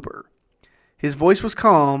called Cooper. His voice was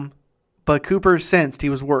calm, but Cooper sensed he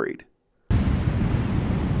was worried.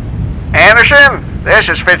 "Anderson, this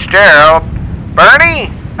is Fitzgerald.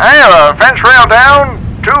 Bernie, I have a fence rail down,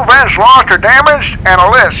 2 vents lost or damaged, and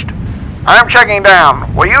a list. I'm checking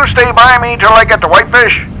down. Will you stay by me till I get to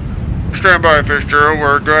Whitefish?" Stand by, Fitzgerald.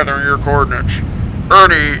 We're gathering your coordinates.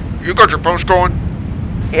 Ernie, you got your pumps going?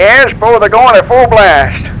 Yes, both are going at full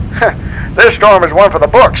blast. This storm is one for the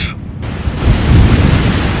books.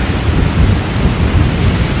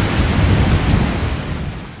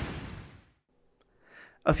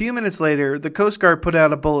 A few minutes later, the Coast Guard put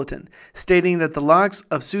out a bulletin stating that the locks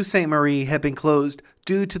of Sault Ste. Marie had been closed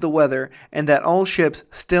due to the weather and that all ships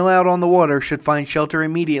still out on the water should find shelter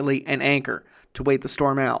immediately and anchor to wait the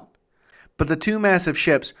storm out. But the two massive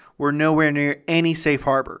ships were nowhere near any safe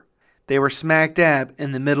harbor. They were smack dab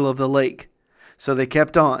in the middle of the lake. So they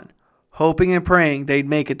kept on, hoping and praying they'd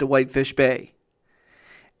make it to Whitefish Bay.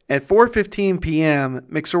 At 4:15 p.m.,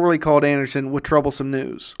 McSorley called Anderson with troublesome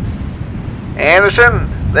news. "Anderson,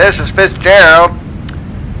 this is Fitzgerald.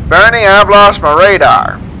 Bernie, I've lost my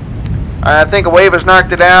radar. I think a wave has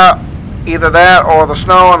knocked it out. Either that or the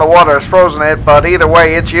snow and the water has frozen it, but either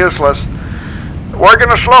way, it's useless. We're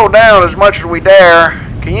going to slow down as much as we dare.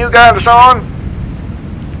 Can you guide us on?"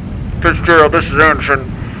 Fitzgerald, this is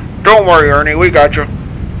Anderson. Don't worry, Ernie, we got you.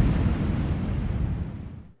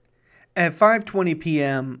 At 5:20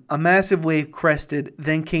 p.m., a massive wave crested,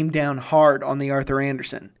 then came down hard on the Arthur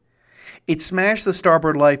Anderson. It smashed the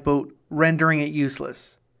starboard lifeboat, rendering it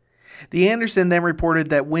useless. The Anderson then reported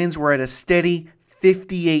that winds were at a steady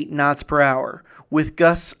 58 knots per hour, with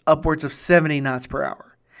gusts upwards of 70 knots per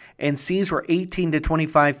hour, and seas were 18 to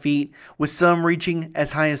 25 feet, with some reaching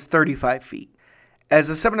as high as 35 feet. As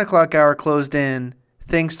the 7 o'clock hour closed in,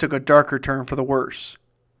 things took a darker turn for the worse.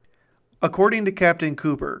 According to Captain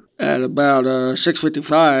Cooper, at about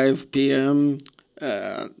 6:55 p.m.,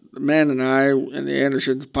 the man and I in the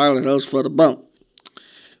Anderson's pilot house felt a bump.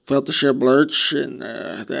 Felt the ship lurch and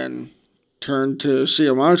then turned to see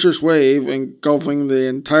a monstrous wave engulfing the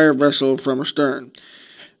entire vessel from astern.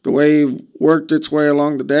 The wave worked its way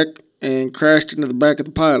along the deck and crashed into the back of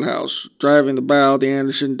the pilot house, driving the bow of the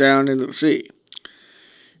Anderson down into the sea.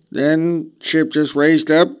 Then, ship just raised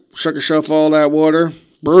up, shook herself all that water,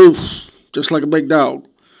 broof, just like a big dog.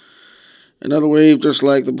 Another wave just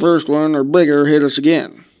like the first one, or bigger, hit us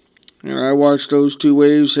again. And I watched those two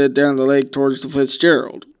waves head down the lake towards the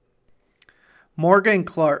Fitzgerald. Morgan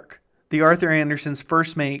Clark, the Arthur Anderson's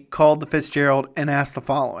first mate, called the Fitzgerald and asked the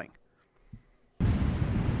following.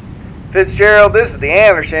 Fitzgerald, this is the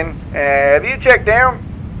Anderson. Have you checked down?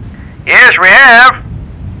 Yes, we have.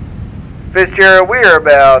 Fitzgerald, we are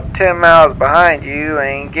about 10 miles behind you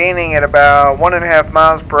and gaining at about 1.5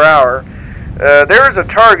 miles per hour. There is a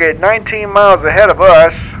target 19 miles ahead of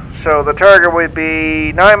us, so the target would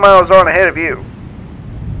be 9 miles on ahead of you.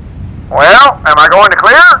 Well, am I going to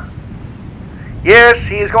clear? Yes,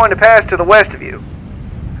 he is going to pass to the west of you.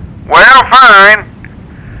 Well, fine.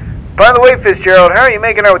 By the way, Fitzgerald, how are you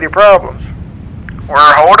making out with your problems? We're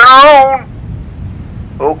holding our own.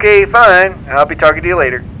 Okay, fine. I'll be talking to you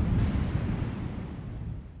later.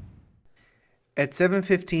 At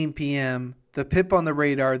 7:15 p.m., the pip on the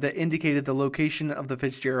radar that indicated the location of the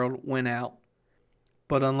Fitzgerald went out.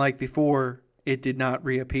 But unlike before, it did not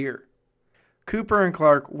reappear. Cooper and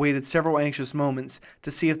Clark waited several anxious moments to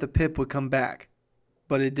see if the pip would come back,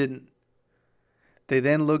 but it didn't. They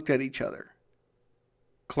then looked at each other.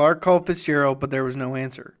 Clark called Fitzgerald, but there was no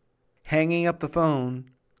answer. Hanging up the phone,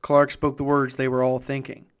 Clark spoke the words they were all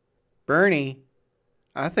thinking. "Bernie,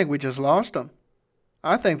 I think we just lost him.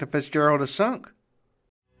 I think the Fitzgerald is sunk."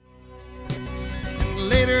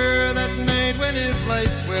 Later that night when his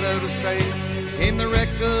lights went out of sight, came the wreck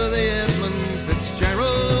of the Edmund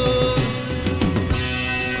Fitzgerald.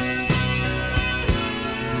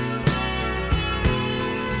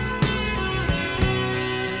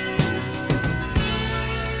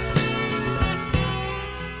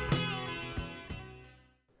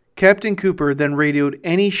 Captain Cooper then radioed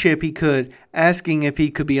any ship he could, asking if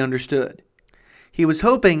he could be understood. He was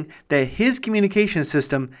hoping that his communication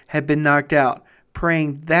system had been knocked out,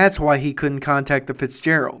 praying that's why he couldn't contact the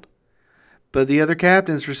Fitzgerald. But the other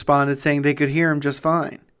captains responded saying they could hear him just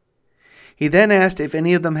fine. He then asked if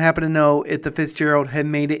any of them happened to know if the Fitzgerald had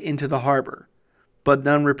made it into the harbor, but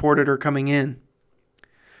none reported her coming in.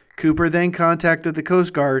 Cooper then contacted the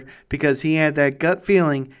Coast Guard because he had that gut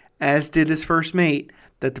feeling, as did his first mate,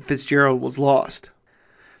 that the Fitzgerald was lost.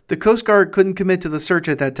 The Coast Guard couldn't commit to the search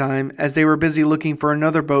at that time as they were busy looking for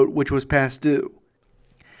another boat which was past due.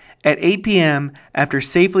 At 8 p.m., after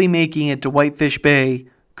safely making it to Whitefish Bay,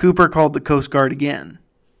 Cooper called the Coast Guard again.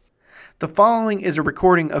 The following is a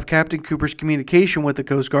recording of Captain Cooper's communication with the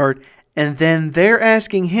Coast Guard, and then they're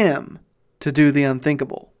asking him to do the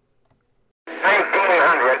unthinkable.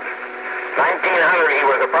 1900, he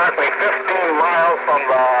was approximately 15 miles from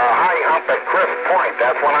the high hump at Crisp Point.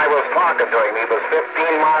 That's when I was talking to him. He was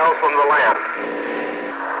 15 miles from the land.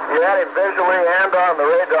 You had him visually and on the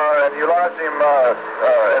radar, and you lost him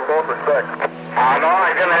in both respects. No,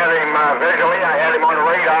 I didn't have him visually. I had him on the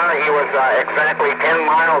radar. He was exactly 10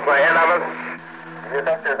 miles ahead of us. Do you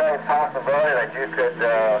think there's any possibility that you could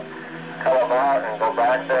come about and go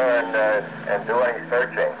back there and do any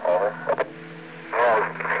searching? Over. Oh,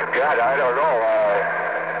 God, I don't know.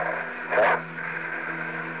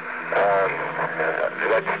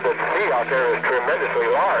 The sea out there is tremendously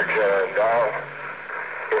large, and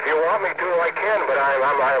if you want me to, I can, but I'm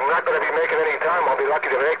not going to be making any time. I'll be lucky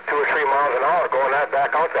to make 2 or 3 miles an hour going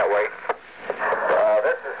back out that way.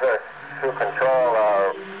 This is to control,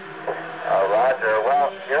 Roger.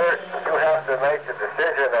 Well, you have to make the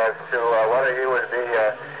decision as to whether you would be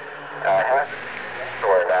happy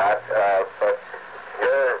or not, but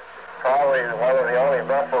you're probably one of the only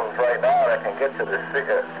vessels right now that can get to the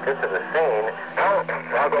scene.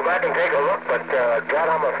 I'll go back and take a look, but God,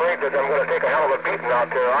 I'm afraid that I'm going to take a hell of a beating out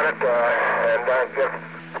there on it. Do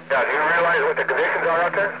you realize what the conditions are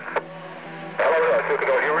out there? Hello,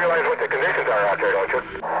 Superdo, you realize what the conditions are out there, don't you?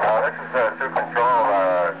 This is to control.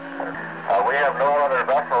 We have no other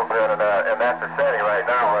vessels in that vicinity right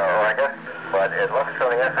now, I guess. But it looks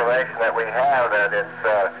from the information that we have that it's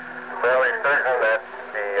fairly certain that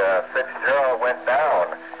the Fitzgerald went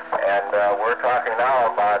down. And we're talking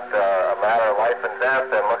now about a matter of life and death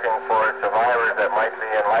and looking for survivors that might be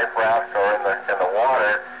in life rafts or in the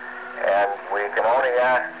water. and we can only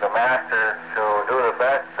ask the master to do the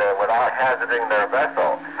best without hazarding their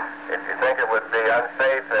vessel. If you think it would be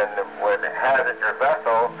unsafe and would hazard your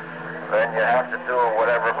vessel, then you have to do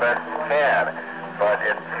whatever best you can. But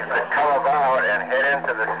if you could come about and head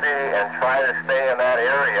into the sea and try to stay in that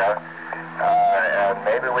area, and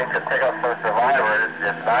maybe we could pick up some survivors,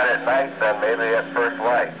 if not at night, then maybe at first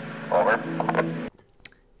light. Over.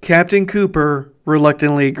 Captain Cooper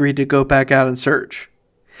reluctantly agreed to go back out and search.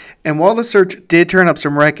 And while the search did turn up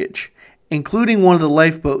some wreckage, including one of the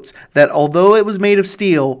lifeboats that, although it was made of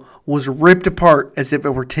steel, was ripped apart as if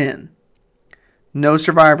it were tin. No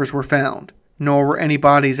survivors were found, nor were any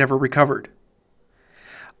bodies ever recovered.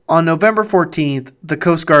 On November 14th, the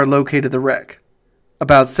Coast Guard located the wreck,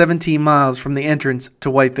 about 17 miles from the entrance to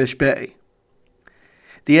Whitefish Bay.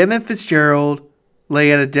 The Edmund Fitzgerald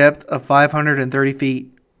lay at a depth of 530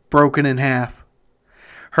 feet, broken in half.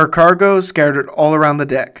 Her cargo scattered all around the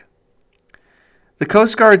deck. The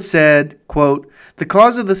Coast Guard said, quote, "The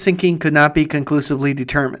cause of the sinking could not be conclusively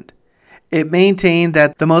determined. It maintained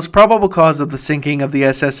that the most probable cause of the sinking of the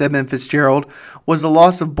U.S.S. Edmund Fitzgerald was the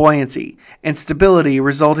loss of buoyancy and stability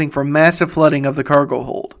resulting from massive flooding of the cargo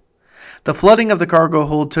hold. The flooding of the cargo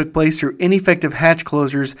hold took place through ineffective hatch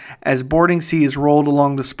closures as boarding seas rolled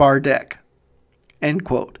along the spar deck." End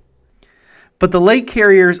quote. But the Lake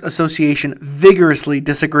Carriers Association vigorously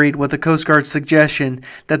disagreed with the Coast Guard's suggestion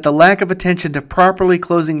that the lack of attention to properly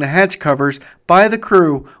closing the hatch covers by the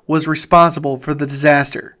crew was responsible for the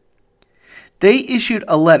disaster. They issued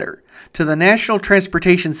a letter to the National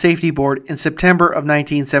Transportation Safety Board in September of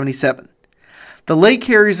 1977. The Lake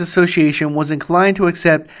Carriers Association was inclined to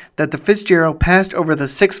accept that the Fitzgerald passed over the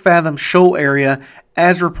 6-fathom shoal area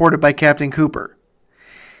as reported by Captain Cooper.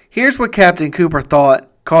 Here's what Captain Cooper thought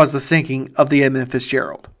caused the sinking of the Edmund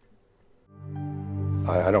Fitzgerald.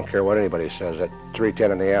 I don't care what anybody says. At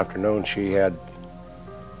 3:10 in the afternoon, she had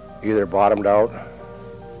either bottomed out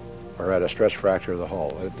or had a stress fracture of the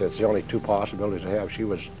hull. That's the only two possibilities I have. She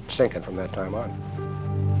was sinking from that time on.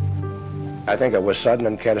 I think it was sudden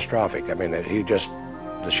and catastrophic. I mean,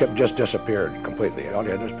 the ship just disappeared completely. All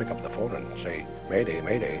you had to do was pick up the phone and say, "Mayday,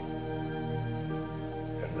 Mayday."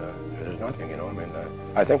 And there's nothing, you know. I mean,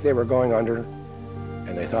 I think they were going under,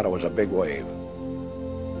 and they thought it was a big wave.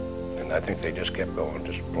 And I think they just kept going,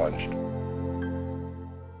 just plunged.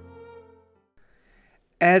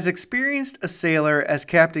 As experienced a sailor as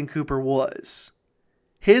Captain Cooper was,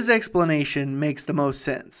 his explanation makes the most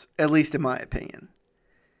sense, at least in my opinion.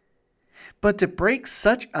 But to break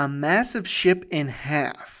such a massive ship in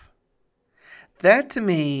half, that to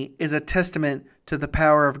me is a testament to the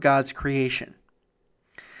power of God's creation.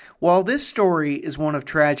 While this story is one of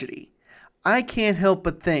tragedy, I can't help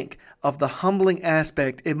but think of the humbling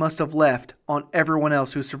aspect it must have left on everyone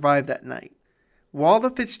else who survived that night. While the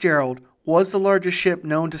Fitzgerald was the largest ship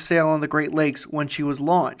known to sail on the Great Lakes when she was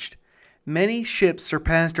launched, many ships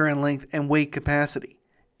surpassed her in length and weight capacity,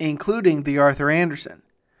 including the Arthur Anderson.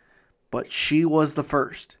 But she was the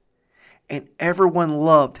first, and everyone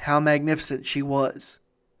loved how magnificent she was.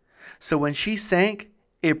 So when she sank,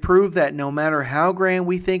 it proved that no matter how grand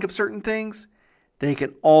we think of certain things, they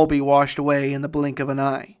can all be washed away in the blink of an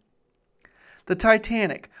eye. The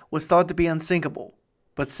Titanic was thought to be unsinkable,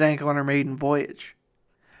 but sank on her maiden voyage.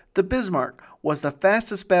 The Bismarck was the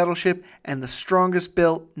fastest battleship and the strongest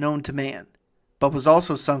built known to man, but was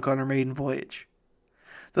also sunk on her maiden voyage.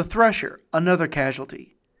 The Thresher, another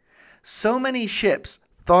casualty. So many ships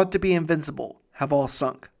thought to be invincible have all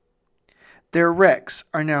sunk. Their wrecks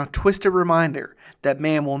are now a twisted reminder that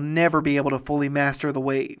man will never be able to fully master the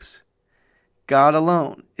waves. God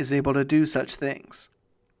alone is able to do such things.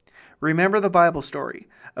 Remember the Bible story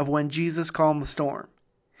of when Jesus calmed the storm.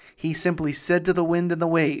 He simply said to the wind and the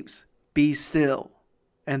waves, "Be still,"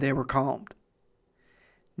 and they were calmed.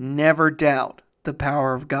 Never doubt the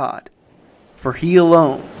power of God, for He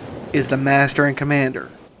alone is the master and commander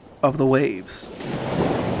of the waves.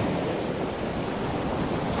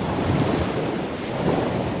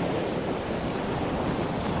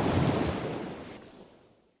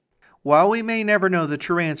 While we may never know the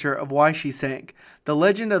true answer of why she sank, the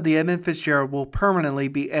legend of the Edmund Fitzgerald will permanently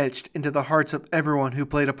be etched into the hearts of everyone who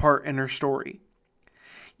played a part in her story.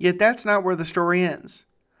 Yet that's not where the story ends.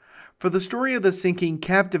 For the story of the sinking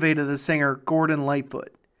captivated the singer Gordon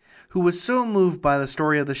Lightfoot, who was so moved by the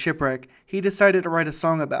story of the shipwreck, he decided to write a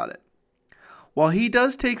song about it. While he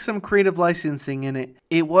does take some creative licensing in it,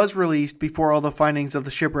 it was released before all the findings of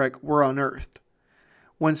the shipwreck were unearthed.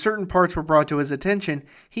 When certain parts were brought to his attention,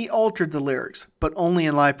 he altered the lyrics, but only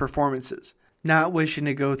in live performances, not wishing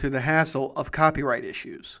to go through the hassle of copyright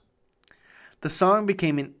issues. The song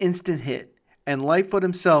became an instant hit, and Lightfoot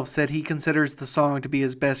himself said he considers the song to be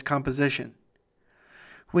his best composition.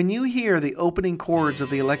 When you hear the opening chords of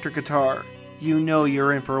the electric guitar, you know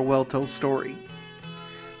you're in for a well-told story.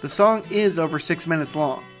 The song is over 6 minutes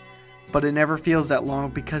long, but it never feels that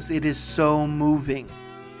long because it is so moving.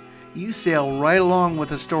 You sail right along with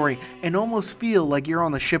the story and almost feel like you're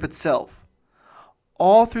on the ship itself.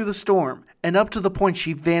 All through the storm and up to the point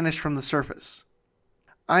she vanished from the surface.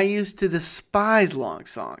 I used to despise long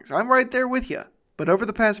songs. I'm right there with you. But over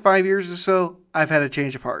the past 5 years or so, I've had a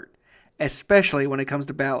change of heart, especially when it comes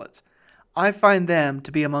to ballads. I find them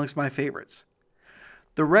to be amongst my favorites.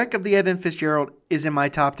 The Wreck of the Edmund Fitzgerald is in my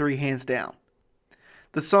top 3 hands down.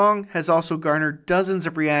 The song has also garnered dozens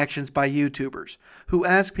of reactions by YouTubers who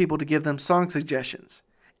ask people to give them song suggestions.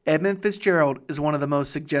 Edmund Fitzgerald is one of the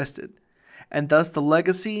most suggested, and thus the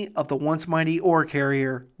legacy of the once mighty ore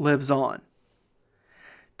carrier lives on.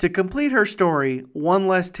 To complete her story, one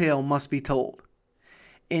last tale must be told.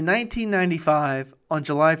 In 1995, on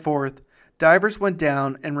July 4th, divers went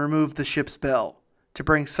down and removed the ship's bell to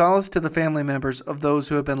bring solace to the family members of those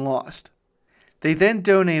who had been lost. They then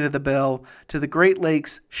donated the bell to the Great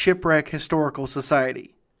Lakes Shipwreck Historical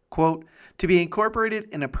Society, quote, to be incorporated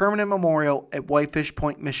in a permanent memorial at Whitefish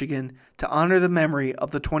Point, Michigan, to honor the memory of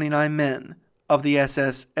the 29 men of the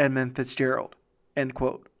U.S.S. Edmund Fitzgerald, end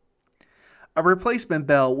quote. A replacement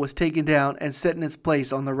bell was taken down and set in its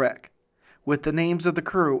place on the wreck, with the names of the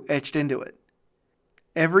crew etched into it.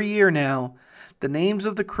 Every year now, the names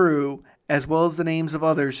of the crew, as well as the names of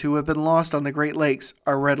others who have been lost on the Great Lakes,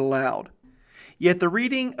 are read aloud. Yet the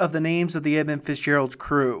reading of the names of the Edmund Fitzgerald's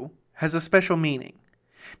crew has a special meaning,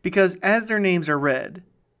 because as their names are read,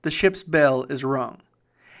 the ship's bell is rung.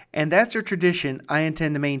 And that's a tradition I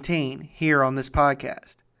intend to maintain here on this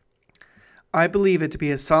podcast. I believe it to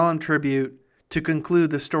be a solemn tribute to conclude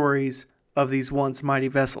the stories of these once mighty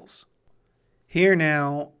vessels. Here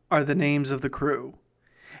now are the names of the crew,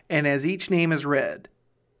 and as each name is read,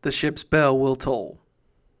 the ship's bell will toll.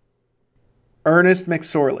 Ernest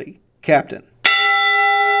McSorley, Captain.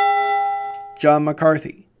 John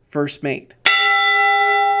McCarthy, First Mate.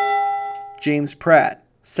 James Pratt,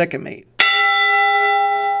 Second Mate.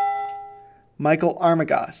 Michael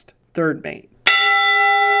Armagost, Third Mate.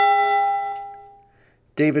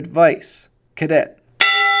 David Weiss, Cadet.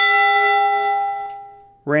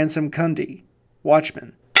 Ransom Cundy,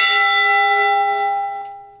 Watchman.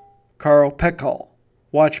 Carl Peckall,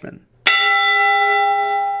 Watchman.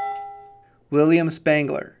 William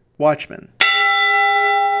Spangler, Watchman.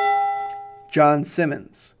 John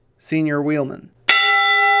Simmons, Senior Wheelman.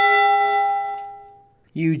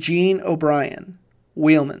 Eugene O'Brien,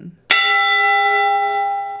 Wheelman.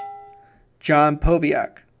 John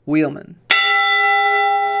Poviak, Wheelman.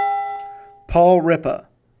 Paul Ripa,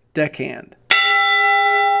 Deckhand.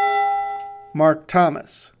 Mark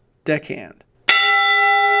Thomas, Deckhand.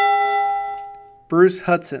 Bruce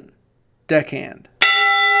Hudson, Deckhand.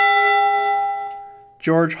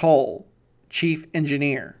 George Hull, Chief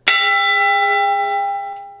Engineer.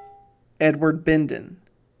 Edward Bindon,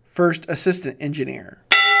 First Assistant Engineer.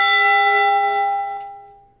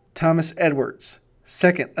 Thomas Edwards,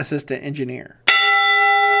 Second Assistant Engineer.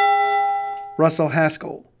 Russell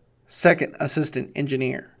Haskell, Second Assistant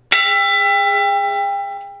Engineer.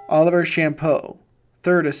 Oliver Champeau,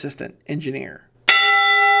 Third Assistant Engineer.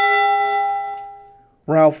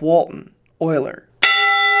 Ralph Walton, Oiler.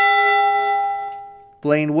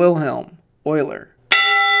 Blaine Wilhelm, Oiler.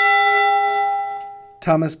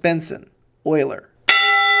 Thomas Benson, Oiler.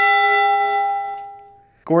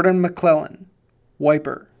 Gordon McClellan,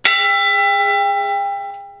 Wiper.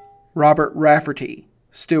 Robert Rafferty,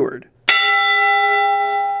 Steward.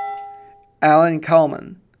 Alan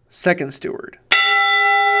Kalman, Second Steward.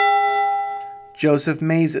 Joseph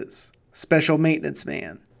Mazes, Special Maintenance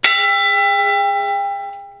Man.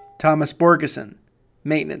 Thomas Borgeson,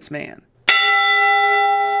 Maintenance Man.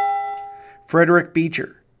 Frederick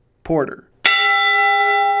Beecher, Porter.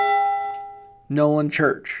 Nolan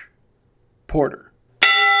Church, Porter.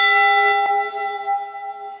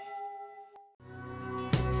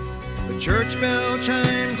 The church bell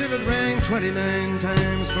chimed till it rang 29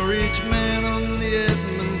 times for each man on the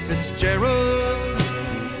Edmund Fitzgerald.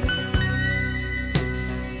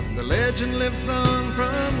 The legend lives on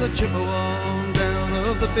from the Chippewa on down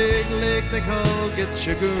of the big lake they call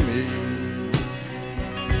Gitchagumi.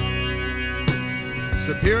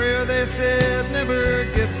 Superior, they said, never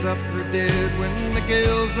gives up her dead when the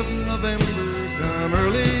gales of November come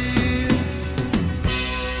early.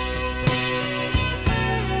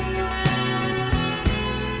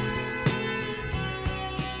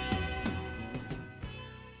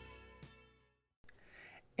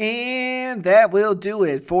 And And that will do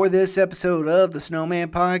it for this episode of the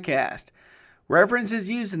Snowman Podcast. References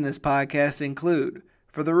used in this podcast include,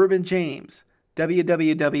 for the Reuben James,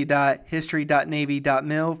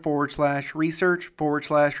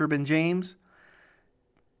 www.history.navy.mil/research/Reuben James,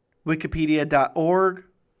 wikipedia.org,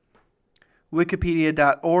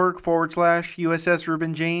 wikipedia.org/USS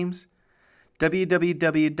Reuben James,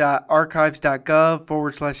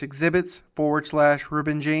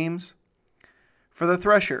 www.archives.gov/exhibits/Reuben James. For the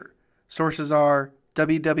Thresher, sources are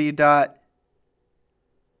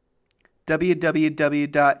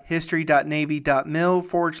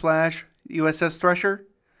www.history.navy.mil/USS Thresher,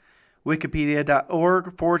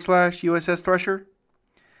 wikipedia.org/USS Thresher,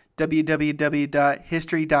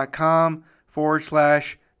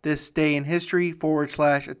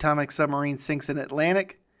 www.history.com/thisdayinhistory/atomic submarine sinks in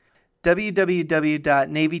Atlantic,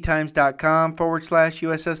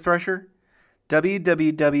 www.navytimes.com/USS Thresher,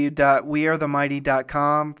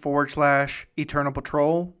 www.wearethemighty.com/Eternal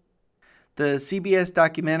Patrol, the CBS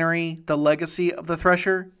documentary The Legacy of the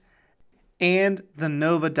Thresher, and the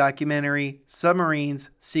Nova documentary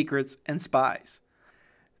Submarines, Secrets, and Spies.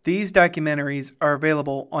 These documentaries are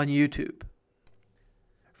available on YouTube.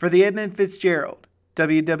 For the Edmund Fitzgerald,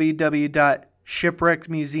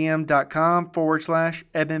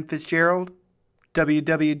 www.shipwreckmuseum.com/Edmund Fitzgerald,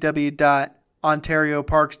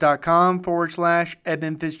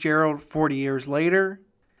 www.ontarioparks.com/Edmund Fitzgerald 40 years later,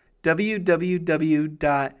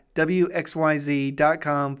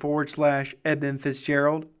 www.wxyz.com/Edmund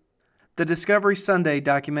Fitzgerald, the Discovery Sunday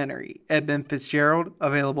documentary Edmund Fitzgerald,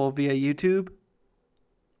 available via YouTube,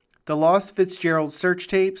 the Lost Fitzgerald search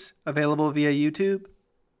tapes, available via YouTube,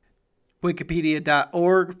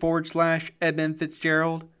 wikipedia.org/Edmund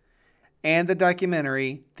Fitzgerald, and the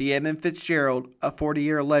documentary The Edmund Fitzgerald, A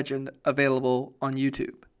 40-Year Legend, available on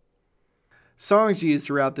YouTube. Songs used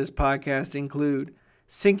throughout this podcast include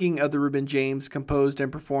Sinking of the Reuben James, composed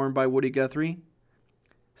and performed by Woody Guthrie,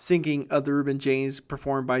 Sinking of the Reuben James,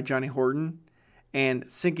 performed by Johnny Horton, and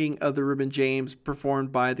Sinking of the Reuben James,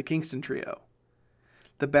 performed by the Kingston Trio,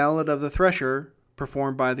 The Ballad of the Thresher,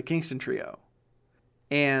 performed by the Kingston Trio,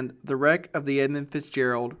 and The Wreck of the Edmund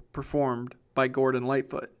Fitzgerald, performed by Gordon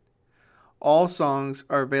Lightfoot. All songs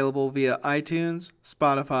are available via iTunes,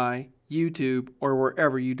 Spotify, YouTube, or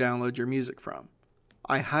wherever you download your music from.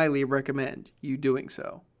 I highly recommend you doing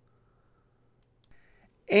so.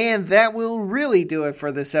 And that will really do it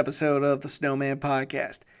for this episode of the Snowman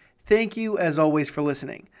Podcast. Thank you, as always, for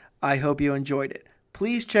listening. I hope you enjoyed it.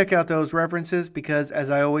 Please check out those references because, as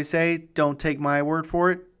I always say, don't take my word for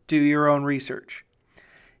it, do your own research.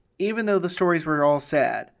 Even though the stories were all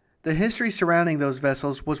sad, the history surrounding those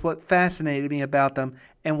vessels was what fascinated me about them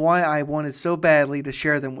and why I wanted so badly to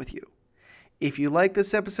share them with you. If you liked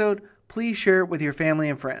this episode, please share it with your family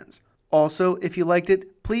and friends. Also, if you liked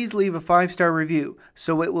it, please leave a 5-star review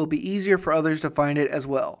so it will be easier for others to find it as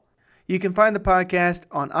well. You can find the podcast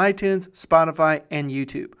on iTunes, Spotify, and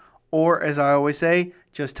YouTube. Or, as I always say,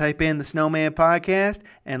 just type in the Snowman Podcast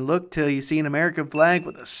and look till you see an American flag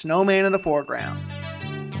with a snowman in the foreground.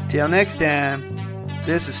 Till next time,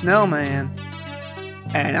 this is Snowman,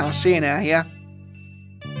 and I'll see you now, yeah?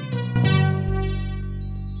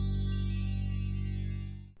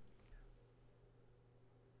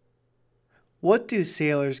 What do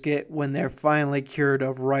sailors get when they're finally cured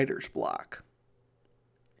of writer's block?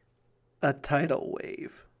 A tidal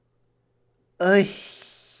wave.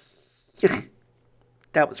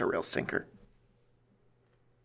 That was a real sinker.